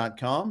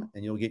monkeyknifefight.com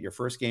and you'll get your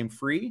first game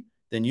free.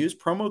 Then use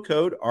promo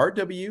code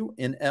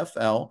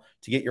RWNFL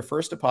to get your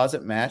first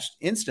deposit matched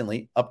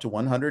instantly up to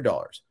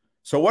 $100.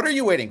 So what are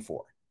you waiting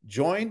for?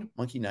 Join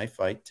Monkey Knife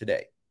Fight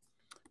today.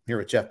 I'm here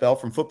with Jeff Bell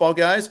from Football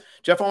Guys.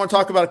 Jeff, I want to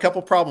talk about a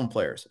couple problem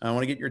players. I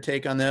want to get your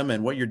take on them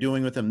and what you're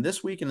doing with them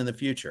this week and in the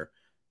future.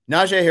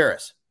 Najee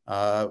Harris.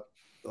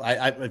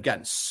 I've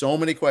gotten so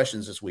many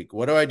questions this week.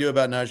 What do I do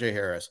about Najee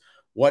Harris?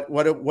 What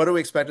do we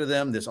expect of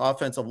them? This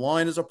offensive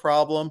line is a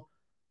problem.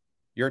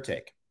 Your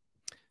take.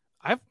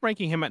 I'm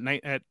ranking him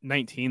at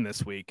 19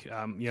 this week.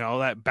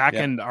 That back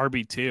end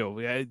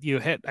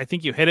RB2. I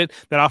think you hit it.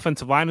 That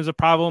offensive line is a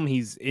problem.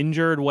 He's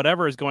injured.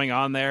 Whatever is going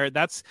on there.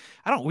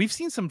 We've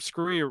seen some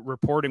screwy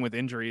reporting with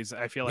injuries.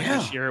 I feel like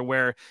this year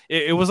where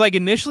it was like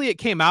initially it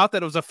came out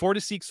that it was a 4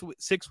 to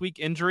 6 week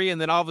injury,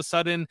 and then all of a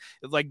sudden,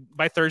 like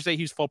by Thursday,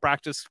 he's full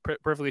practice,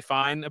 perfectly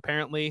fine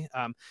apparently.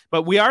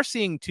 But we are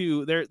seeing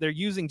too. They're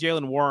using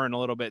Jaylen Warren a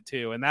little bit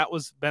too, and that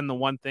was been the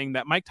one thing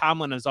that Mike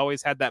Tomlin has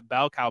always had that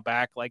bell cow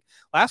back. Like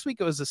last week,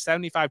 it was a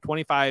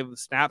 75-25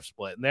 snap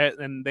split,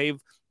 and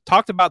they've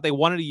talked about they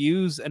wanted to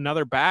use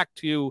another back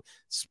to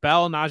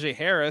spell Najee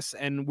Harris,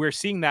 and we're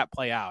seeing that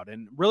play out.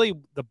 And really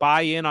the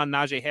buy-in on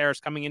Najee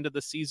Harris coming into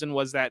the season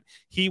was that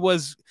he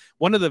was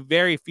one of the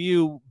very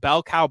few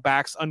bell cow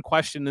backs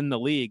unquestioned in the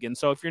league. And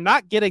so if you're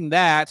not getting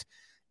that,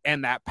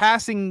 and that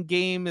passing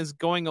game is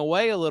going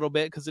away a little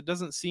bit, because it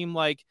doesn't seem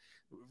like,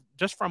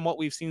 just from what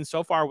we've seen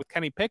so far with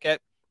Kenny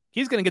Pickett,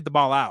 he's going to get the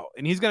ball out,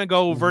 and he's going to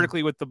go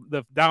vertically with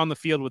the down the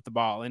field with the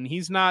ball. And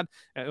he's not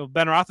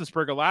Ben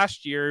Roethlisberger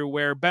last year,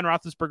 where Ben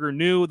Roethlisberger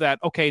knew that,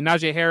 okay,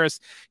 Najee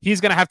Harris,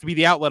 he's going to have to be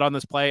the outlet on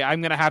this play.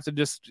 I'm going to have to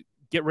just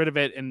get rid of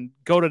it and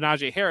go to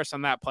Najee Harris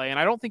on that play. And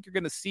I don't think you're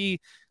going to see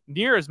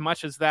near as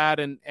much as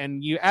that.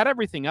 And you add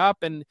everything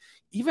up, and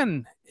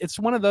even it's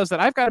one of those that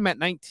I've got him at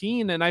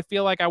 19, and I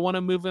feel like I want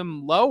to move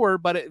him lower,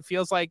 but it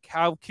feels like,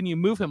 how can you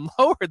move him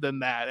lower than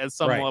that at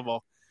some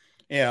level?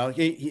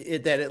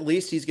 That at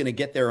least he's going to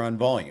get there on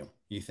volume.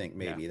 You think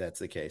maybe that's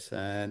the case.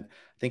 And I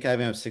think I have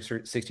him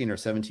 16 or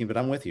 17, but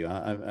I'm with you.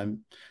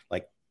 I'm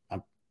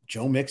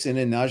Joe Mixon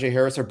and Najee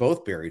Harris are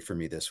both buried for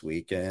me this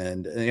week.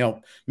 And,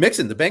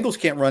 Mixon, the Bengals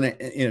can't run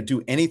it,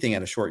 do anything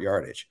at a short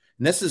yardage.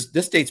 And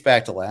this dates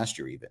back to last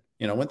year,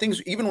 when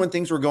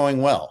things were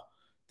going well,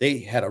 they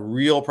had a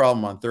real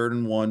problem on 3rd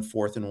and 1,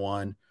 4th and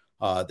 1.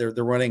 They're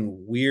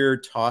running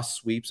weird toss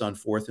sweeps on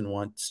 4th and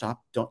 1.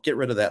 Don't get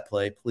rid of that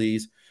play,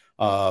 please.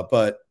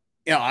 But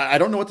I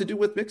don't know what to do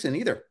with Mixon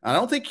either. I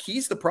don't think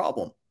he's the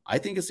problem. I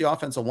think it's the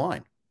offensive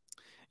line.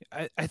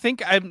 I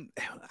think I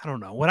don't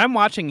know. When I'm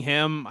watching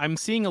him, I'm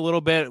seeing a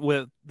little bit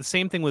with the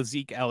same thing with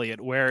Zeke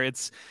Elliott, where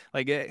it's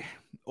like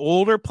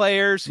older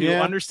players who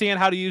understand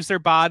how to use their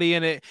body,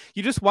 and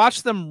you just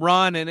watch them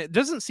run, and it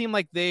doesn't seem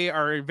like they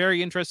are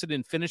very interested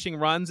in finishing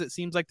runs. It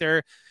seems like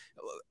they're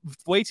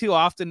way too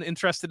often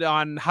interested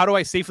on how do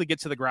I safely get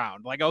to the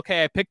ground. Like,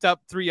 okay, I picked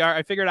up 3 yards.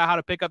 I figured out how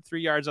to pick up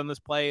 3 yards on this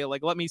play.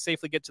 Like, let me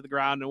safely get to the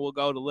ground and we'll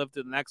go to live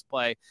to the next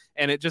play.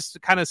 And it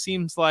just kind of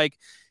seems like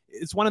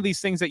it's one of these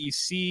things that you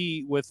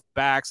see with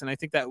backs. And I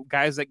think that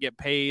guys that get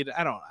paid,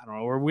 I don't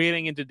know, we're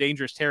wading into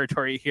dangerous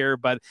territory here,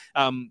 but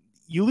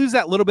you lose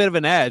that little bit of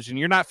an edge and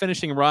you're not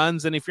finishing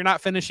runs. And if you're not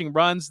finishing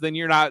runs, then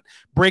you're not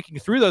breaking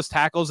through those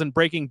tackles and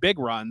breaking big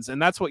runs.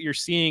 And that's what you're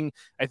seeing,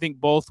 I think,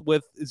 both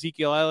with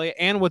Ezekiel Elliott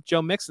and with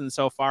Joe Mixon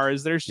so far,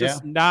 is there's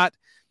just not,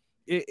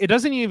 it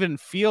doesn't even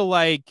feel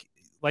like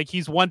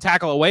he's one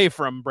tackle away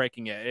from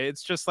breaking it.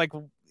 It's just like,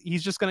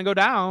 he's just going to go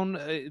down.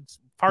 It's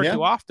far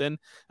too often.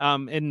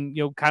 And,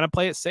 kind of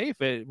play it safe.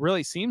 It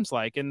really seems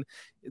like, and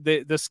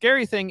the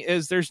scary thing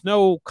is there's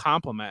no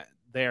compliment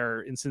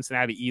there in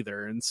Cincinnati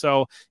either. And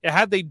so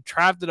had they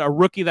drafted a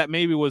rookie that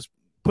maybe was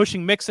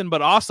pushing Mixon,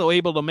 but also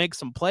able to make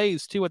some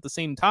plays too at the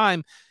same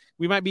time,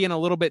 we might be in a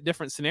little bit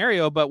different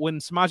scenario. But when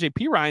Samaje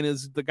Perine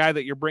is the guy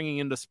that you're bringing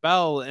in to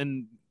spell,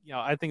 and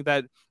I think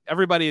that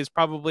everybody is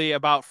probably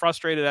about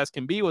frustrated as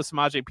can be with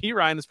Samaje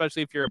Perine,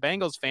 especially if you're a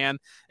Bengals fan.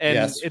 And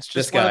it's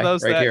just one of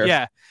those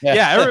right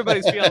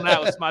everybody's feeling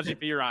that with Samaje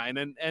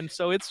Perine. And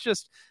so it's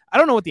just, I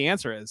don't know what the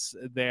answer is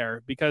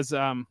there, because,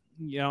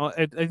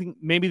 I think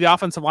maybe the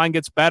offensive line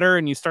gets better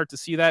and you start to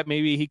see that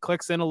maybe he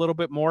clicks in a little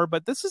bit more,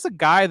 but this is a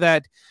guy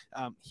that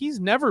he's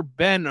never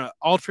been an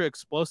ultra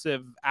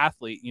explosive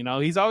athlete.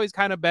 He's always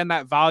kind of been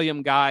that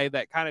volume guy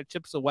that kind of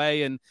chips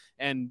away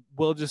and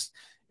will just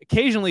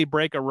occasionally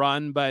break a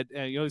run, but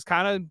he's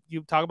kind of,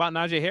 you talk about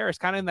Najee Harris,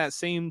 kind of in that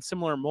same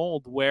similar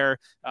mold where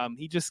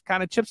he just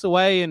kind of chips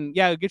away and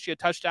he'll get you a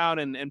touchdown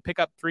and pick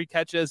up 3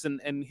 catches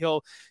and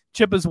he'll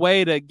chip his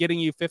way to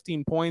getting you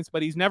 15 points,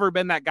 but he's never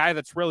been that guy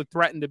that's really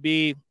threatened to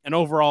be an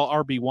overall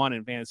RB1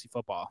 in fantasy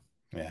football.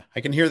 Yeah,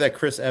 I can hear that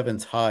Chris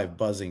Evans hive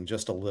buzzing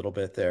just a little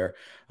bit there.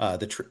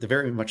 The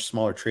very much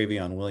smaller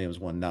Travion Williams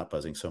one not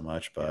buzzing so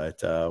much, but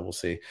we'll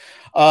see.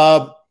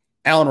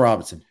 Allen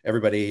Robinson.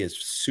 Everybody is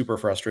super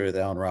frustrated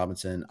with Allen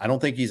Robinson. I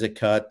don't think he's a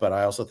cut, but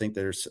I also think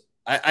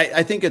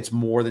I think it's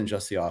more than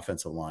just the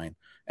offensive line.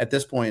 At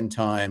this point in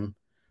time,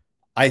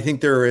 I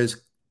think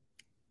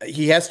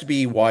he has to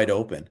be wide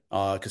open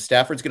because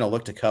Stafford's going to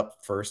look to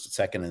Kupp first,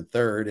 second, and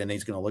third, and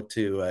he's going to look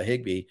to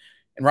Higbee.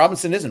 And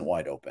Robinson isn't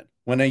wide open.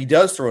 When he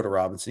does throw to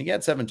Robinson, he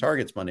had 7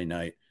 targets Monday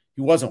night.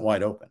 He wasn't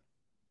wide open.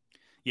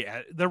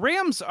 Yeah, the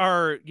Rams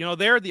are,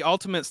 they're the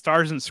ultimate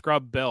stars and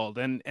scrub build.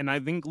 And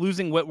I think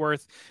losing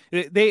Whitworth,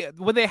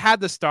 when they had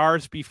the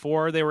stars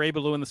before, they were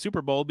able to win the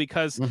Super Bowl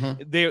because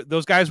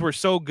those guys were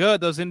so good.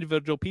 Those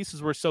individual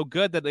pieces were so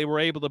good that they were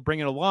able to bring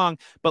it along.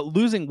 But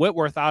losing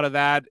Whitworth out of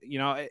that,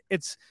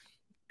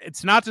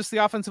 it's not just the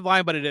offensive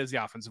line, but it is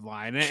the offensive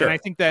line. And I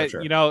think that,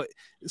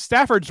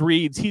 Stafford's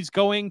reads, he's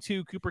going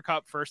to Cooper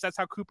Kupp first. That's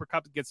how Cooper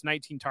Kupp gets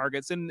 19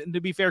 targets. And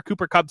to be fair,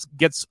 Cooper Kupp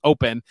gets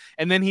open.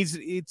 And then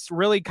it's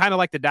really kind of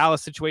like the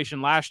Dallas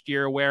situation last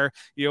year where,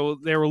 they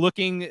were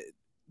looking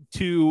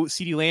to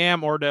CeeDee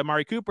Lamb or to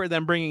Amari Cooper,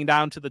 then bringing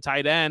down to the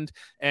tight end.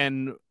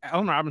 And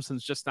Allen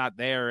Robinson's just not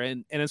there.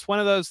 And it's one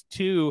of those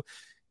two.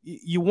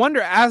 You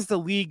wonder, as the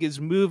league is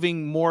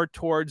moving more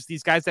towards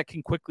these guys that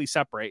can quickly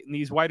separate and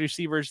these wide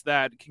receivers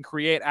that can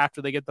create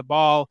after they get the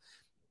ball,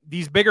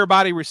 these bigger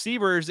body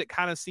receivers, it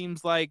kind of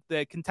seems like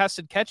the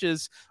contested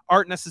catches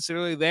aren't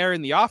necessarily there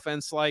in the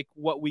offense like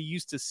what we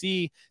used to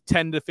see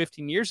 10 to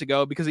 15 years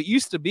ago, because it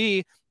used to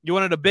be you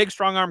wanted a big,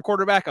 strong arm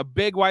quarterback, a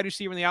big wide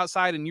receiver on the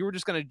outside, and you were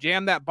just going to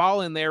jam that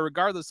ball in there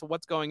regardless of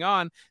what's going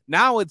on.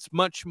 Now it's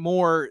much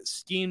more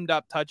schemed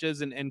up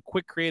touches and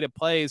quick creative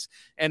plays,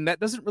 and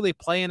that doesn't really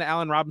play into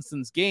Allen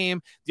Robinson's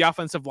game. The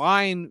offensive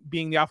line,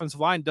 being the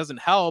offensive line, doesn't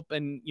help.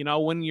 And,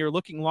 when you're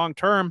looking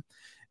long-term,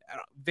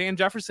 Van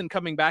Jefferson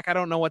coming back, I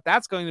don't know what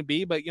that's going to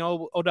be, but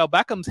Odell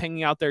Beckham's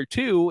hanging out there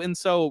too, and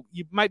so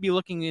you might be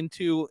looking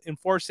into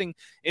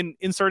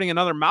inserting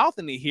another mouth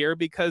into here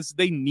because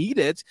they need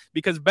it,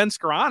 because Ben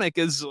Skoranek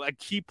is a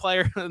key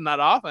player in that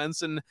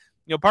offense. And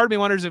part of me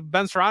wonders if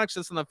Ben Skoranek's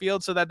just on the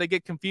field so that they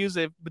get confused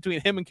between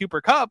him and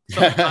Cooper Kupp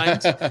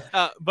sometimes.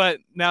 But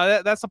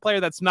now that's a player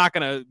that's not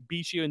going to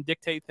beat you and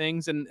dictate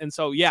things. And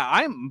so,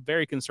 I'm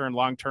very concerned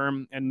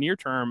long-term and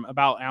near-term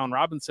about Allen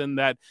Robinson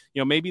that,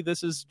 maybe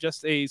this is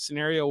just a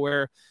scenario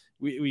where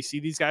we see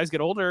these guys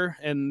get older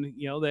and,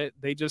 that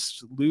they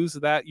just lose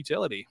that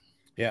utility.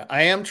 Yeah,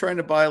 I am trying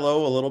to buy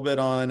low a little bit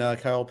on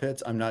Kyle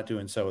Pitts. I'm not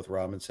doing so with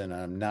Robinson.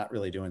 I'm not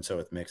really doing so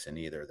with Mixon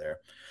either there.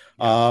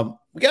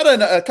 We got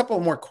a couple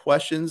more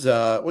questions.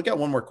 We got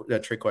one more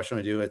trick question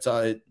to do. It's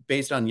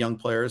based on young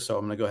players, so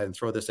I'm going to go ahead and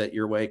throw this at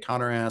your way.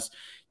 Connor asks,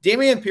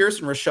 Dameon Pierce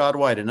and Rachaad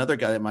White, another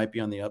guy that might be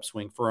on the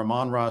upswing for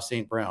Amon-Ra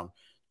St. Brown.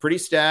 Pretty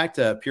stacked.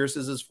 Pierce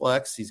is his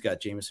flex. He's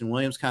got Jameson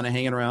Williams kind of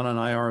hanging around on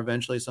IR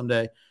eventually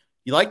someday.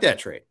 You like that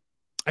trade?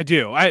 I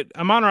do.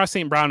 Amon-Ra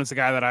St. Brown is the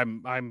guy that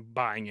I'm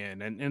buying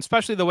in, and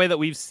especially the way that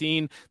we've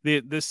seen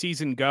this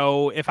season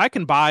go. If I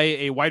can buy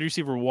a wide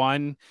receiver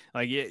 1,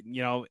 I'm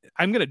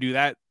going to do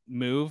that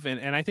move.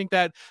 And I think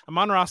that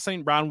Amon-Ra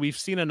St. Brown, we've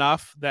seen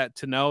enough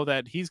to know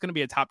that he's going to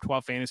be a top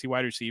 12 fantasy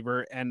wide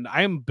receiver. And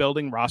I am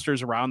building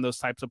rosters around those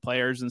types of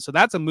players. And so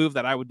that's a move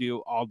that I would do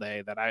all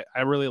day, that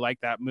I really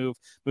like that move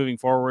moving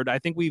forward. I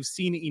think we've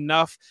seen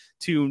enough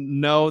to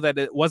know that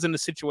it wasn't a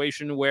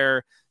situation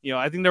where,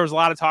 I think there was a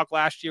lot of talk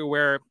last year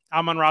where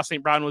Amon-Ra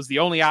St. Brown was the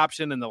only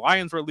option and the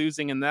Lions were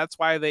losing, and that's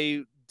why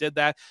they did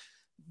that.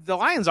 The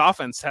Lions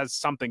offense has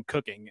something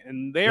cooking,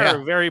 and they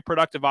are a very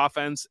productive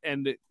offense.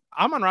 And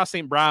Amon-Ra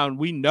St. Brown,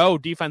 we know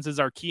defenses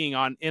are keying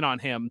in on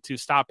him to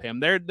stop him.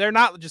 They're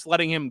not just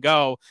letting him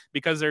go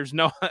because there's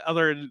no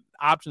other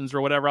options or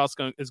whatever else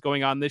is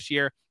going on this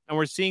year. And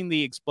we're seeing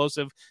the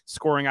explosive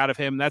scoring out of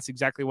him. That's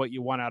exactly what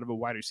you want out of a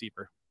wide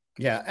receiver.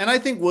 Yeah, and I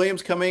think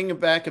Williams coming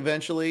back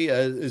eventually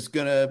is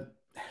going to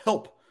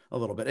help a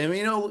little bit. I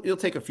mean, you'll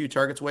take a few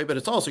targets away, but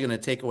it's also going to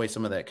take away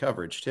some of that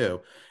coverage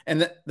too.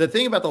 And the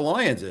thing about the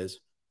Lions is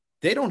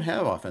they don't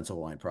have offensive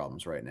line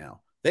problems right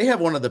now. They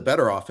have one of the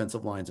better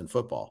offensive lines in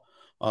football.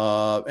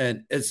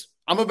 And as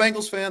I'm a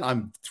Bengals fan,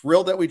 I'm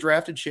thrilled that we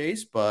drafted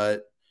Chase,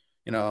 but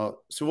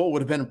Sewell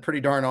would have been pretty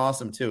darn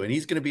awesome too. And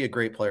he's going to be a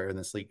great player in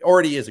this league.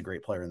 Already is a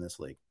great player in this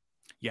league.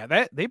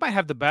 Yeah, they might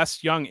have the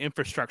best young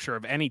infrastructure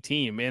of any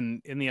team in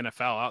the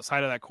NFL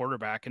outside of that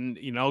quarterback. And,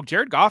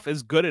 Jared Goff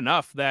is good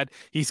enough that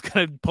he's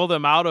going to pull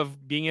them out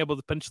of being able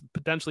to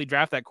potentially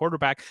draft that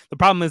quarterback. The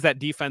problem is that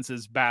defense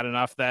is bad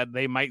enough that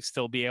they might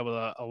still be able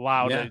to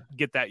allow to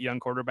get that young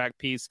quarterback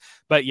piece.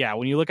 But yeah,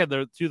 when you look at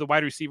through the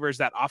wide receivers,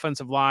 that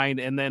offensive line,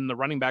 and then the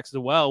running backs as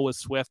well with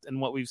Swift and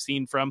what we've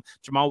seen from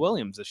Jamal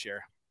Williams this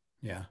year.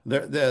 Yeah,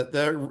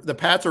 the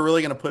Pats are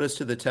really going to put us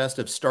to the test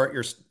of start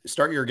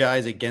your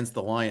guys against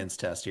the Lions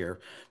test here,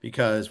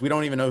 because we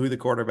don't even know who the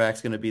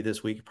quarterback's going to be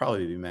this week.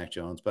 Probably be Mac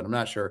Jones, but I'm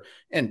not sure.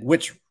 And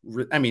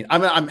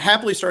I'm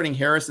happily starting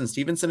Harris and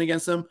Stevenson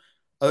against them.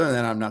 Other than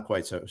that, I'm not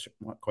quite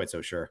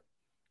so sure.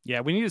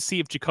 Yeah, we need to see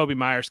if Jacoby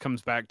Myers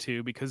comes back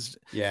too, because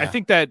I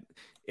think that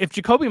if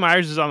Jacoby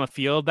Myers is on the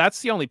field, that's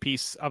the only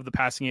piece of the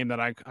passing game that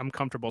I'm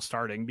comfortable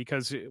starting,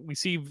 because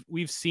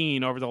we've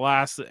seen over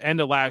the end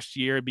of last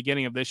year,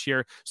 beginning of this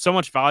year, so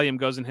much volume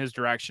goes in his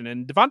direction.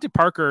 And Devontae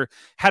Parker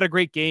had a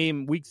great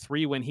game week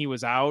 3 when he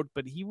was out,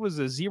 but he was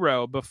a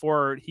 0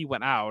 before he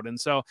went out. And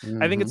so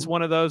I think it's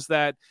one of those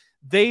that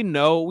we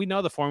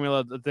know the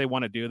formula that they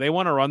want to do. They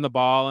want to run the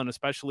ball, and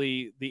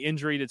especially the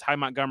injury to Ty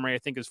Montgomery, I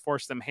think, has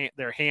forced them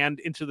their hand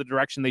into the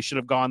direction they should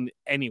have gone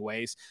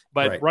anyways.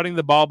 But running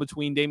the ball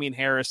between Damian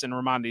Harris and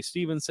Ramondre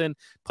Stevenson,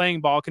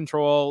 playing ball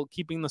control,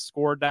 keeping the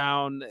score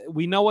down.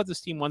 We know what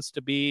this team wants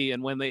to be,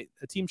 and when a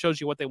team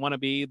shows you what they want to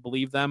be,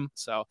 believe them.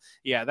 So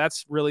yeah,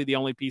 that's really the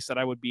only piece that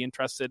I would be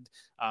interested.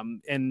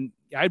 And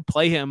I'd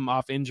play him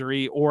off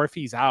injury, or if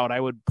he's out, I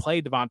would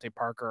play Devontae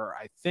Parker,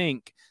 I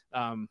think,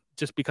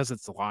 just because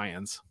it's the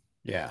Lions.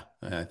 Yeah,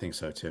 I think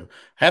so too.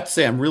 I have to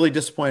say, I'm really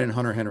disappointed in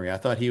Hunter Henry. I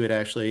thought he would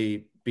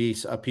actually be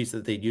a piece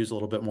that they'd use a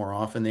little bit more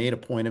often. They made a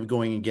point of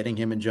going and getting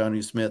him and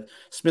Jonnu Smith.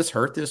 Smith's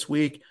hurt this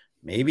week.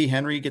 Maybe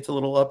Henry gets a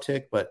little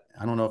uptick, but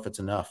I don't know if it's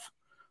enough.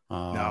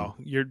 No,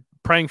 you're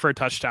praying for a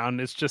touchdown.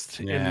 It's just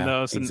in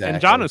those. And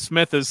Jonnu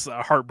Smith is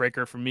a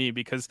heartbreaker for me,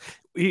 because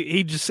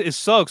he just is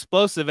so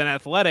explosive and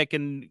athletic,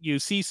 and you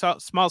see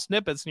small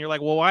snippets and you're like,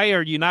 well, why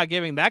are you not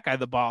giving that guy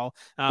the ball?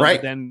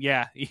 But then,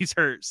 he's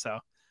hurt. So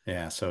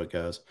it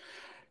goes.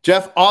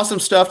 Jeff,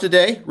 awesome stuff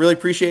today. Really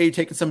appreciate you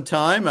taking some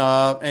time.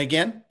 And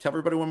again, tell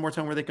everybody one more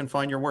time where they can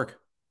find your work.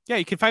 Yeah,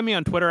 you can find me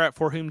on Twitter at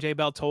For Whom J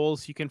Bell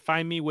Tolls. You can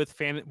find me with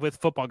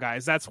Football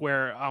Guys. That's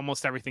where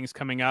almost everything's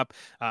coming up.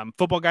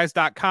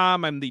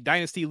 Footballguys.com. I'm the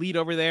Dynasty lead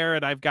over there,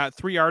 and I've got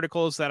 3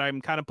 articles that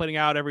I'm kind of putting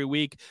out every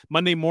week.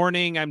 Monday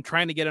morning, I'm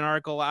trying to get an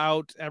article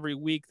out every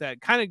week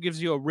that kind of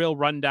gives you a real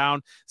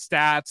rundown,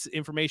 stats,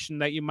 information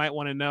that you might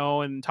want to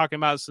know, and talking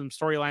about some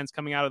storylines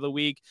coming out of the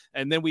week.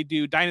 And then we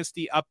do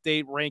Dynasty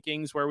Update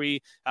rankings, where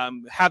we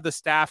have the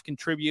staff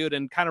contribute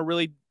and kind of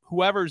really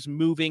whoever's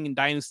moving in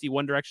Dynasty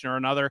one direction or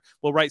another,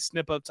 we'll write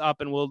snippets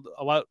up and we'll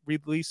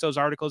release those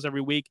articles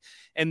every week.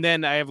 And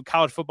then I have a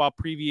college football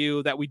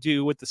preview that we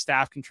do with the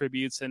staff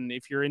contributes. And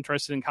if you're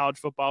interested in college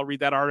football, read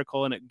that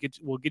article and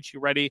will get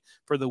you ready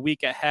for the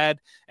week ahead.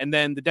 And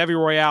then the Devy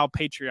Royale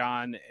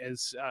Patreon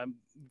is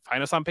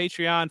find us on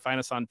Patreon, find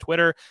us on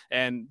Twitter,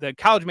 and the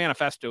College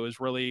Manifesto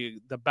is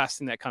really the best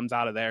thing that comes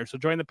out of there. So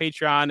join the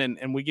Patreon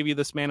and we give you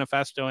this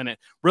manifesto, and it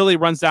really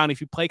runs down.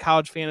 If you play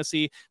college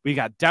fantasy, we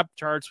got depth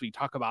charts. We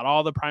talk about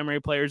all the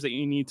primary players that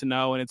you need to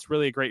know, and it's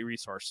really a great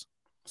resource.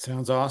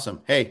 Sounds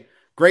awesome. Hey,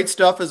 great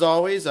stuff as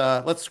always.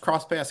 Let's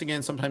cross paths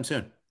again sometime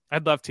soon.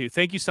 I'd love to.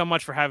 Thank you so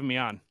much for having me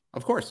on.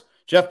 Of course.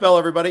 Jeff Bell,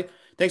 everybody.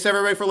 Thanks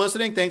everybody for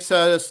listening. Thanks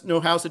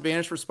No House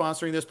Advantage for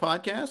sponsoring this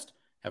podcast.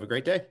 Have a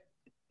great day.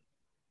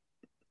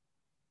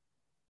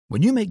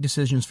 When you make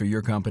decisions for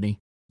your company,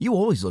 you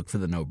always look for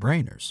the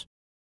no-brainers.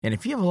 And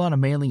if you have a lot of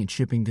mailing and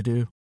shipping to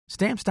do,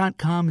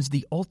 Stamps.com is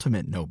the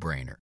ultimate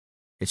no-brainer.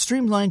 It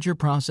streamlines your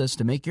process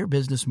to make your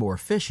business more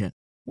efficient,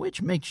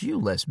 which makes you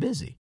less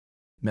busy.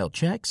 Mail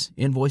checks,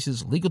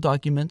 invoices, legal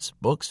documents,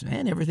 books,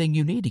 and everything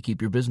you need to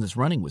keep your business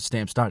running with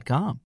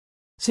Stamps.com.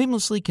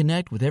 Seamlessly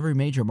connect with every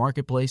major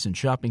marketplace and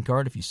shopping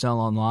cart if you sell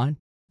online.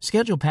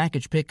 Schedule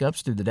package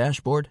pickups through the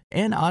dashboard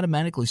and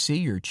automatically see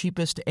your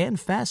cheapest and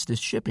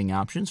fastest shipping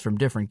options from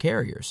different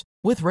carriers,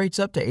 with rates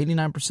up to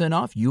 89%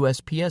 off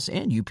USPS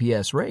and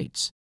UPS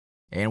rates.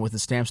 And with the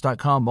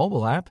Stamps.com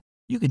mobile app,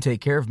 you can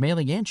take care of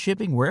mailing and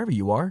shipping wherever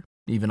you are,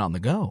 even on the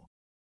go.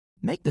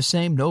 Make the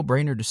same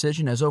no-brainer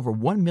decision as over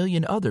 1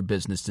 million other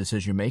business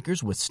decision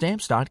makers with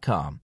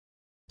Stamps.com.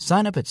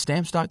 Sign up at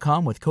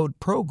Stamps.com with code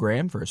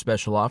PROGRAM for a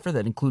special offer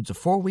that includes a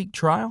 4-week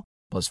trial,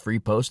 plus free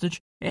postage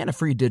and a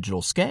free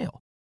digital scale.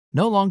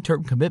 No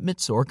long-term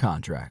commitments or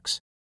contracts.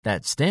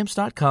 That's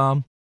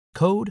Stamps.com,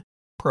 code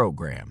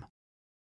PROGRAM.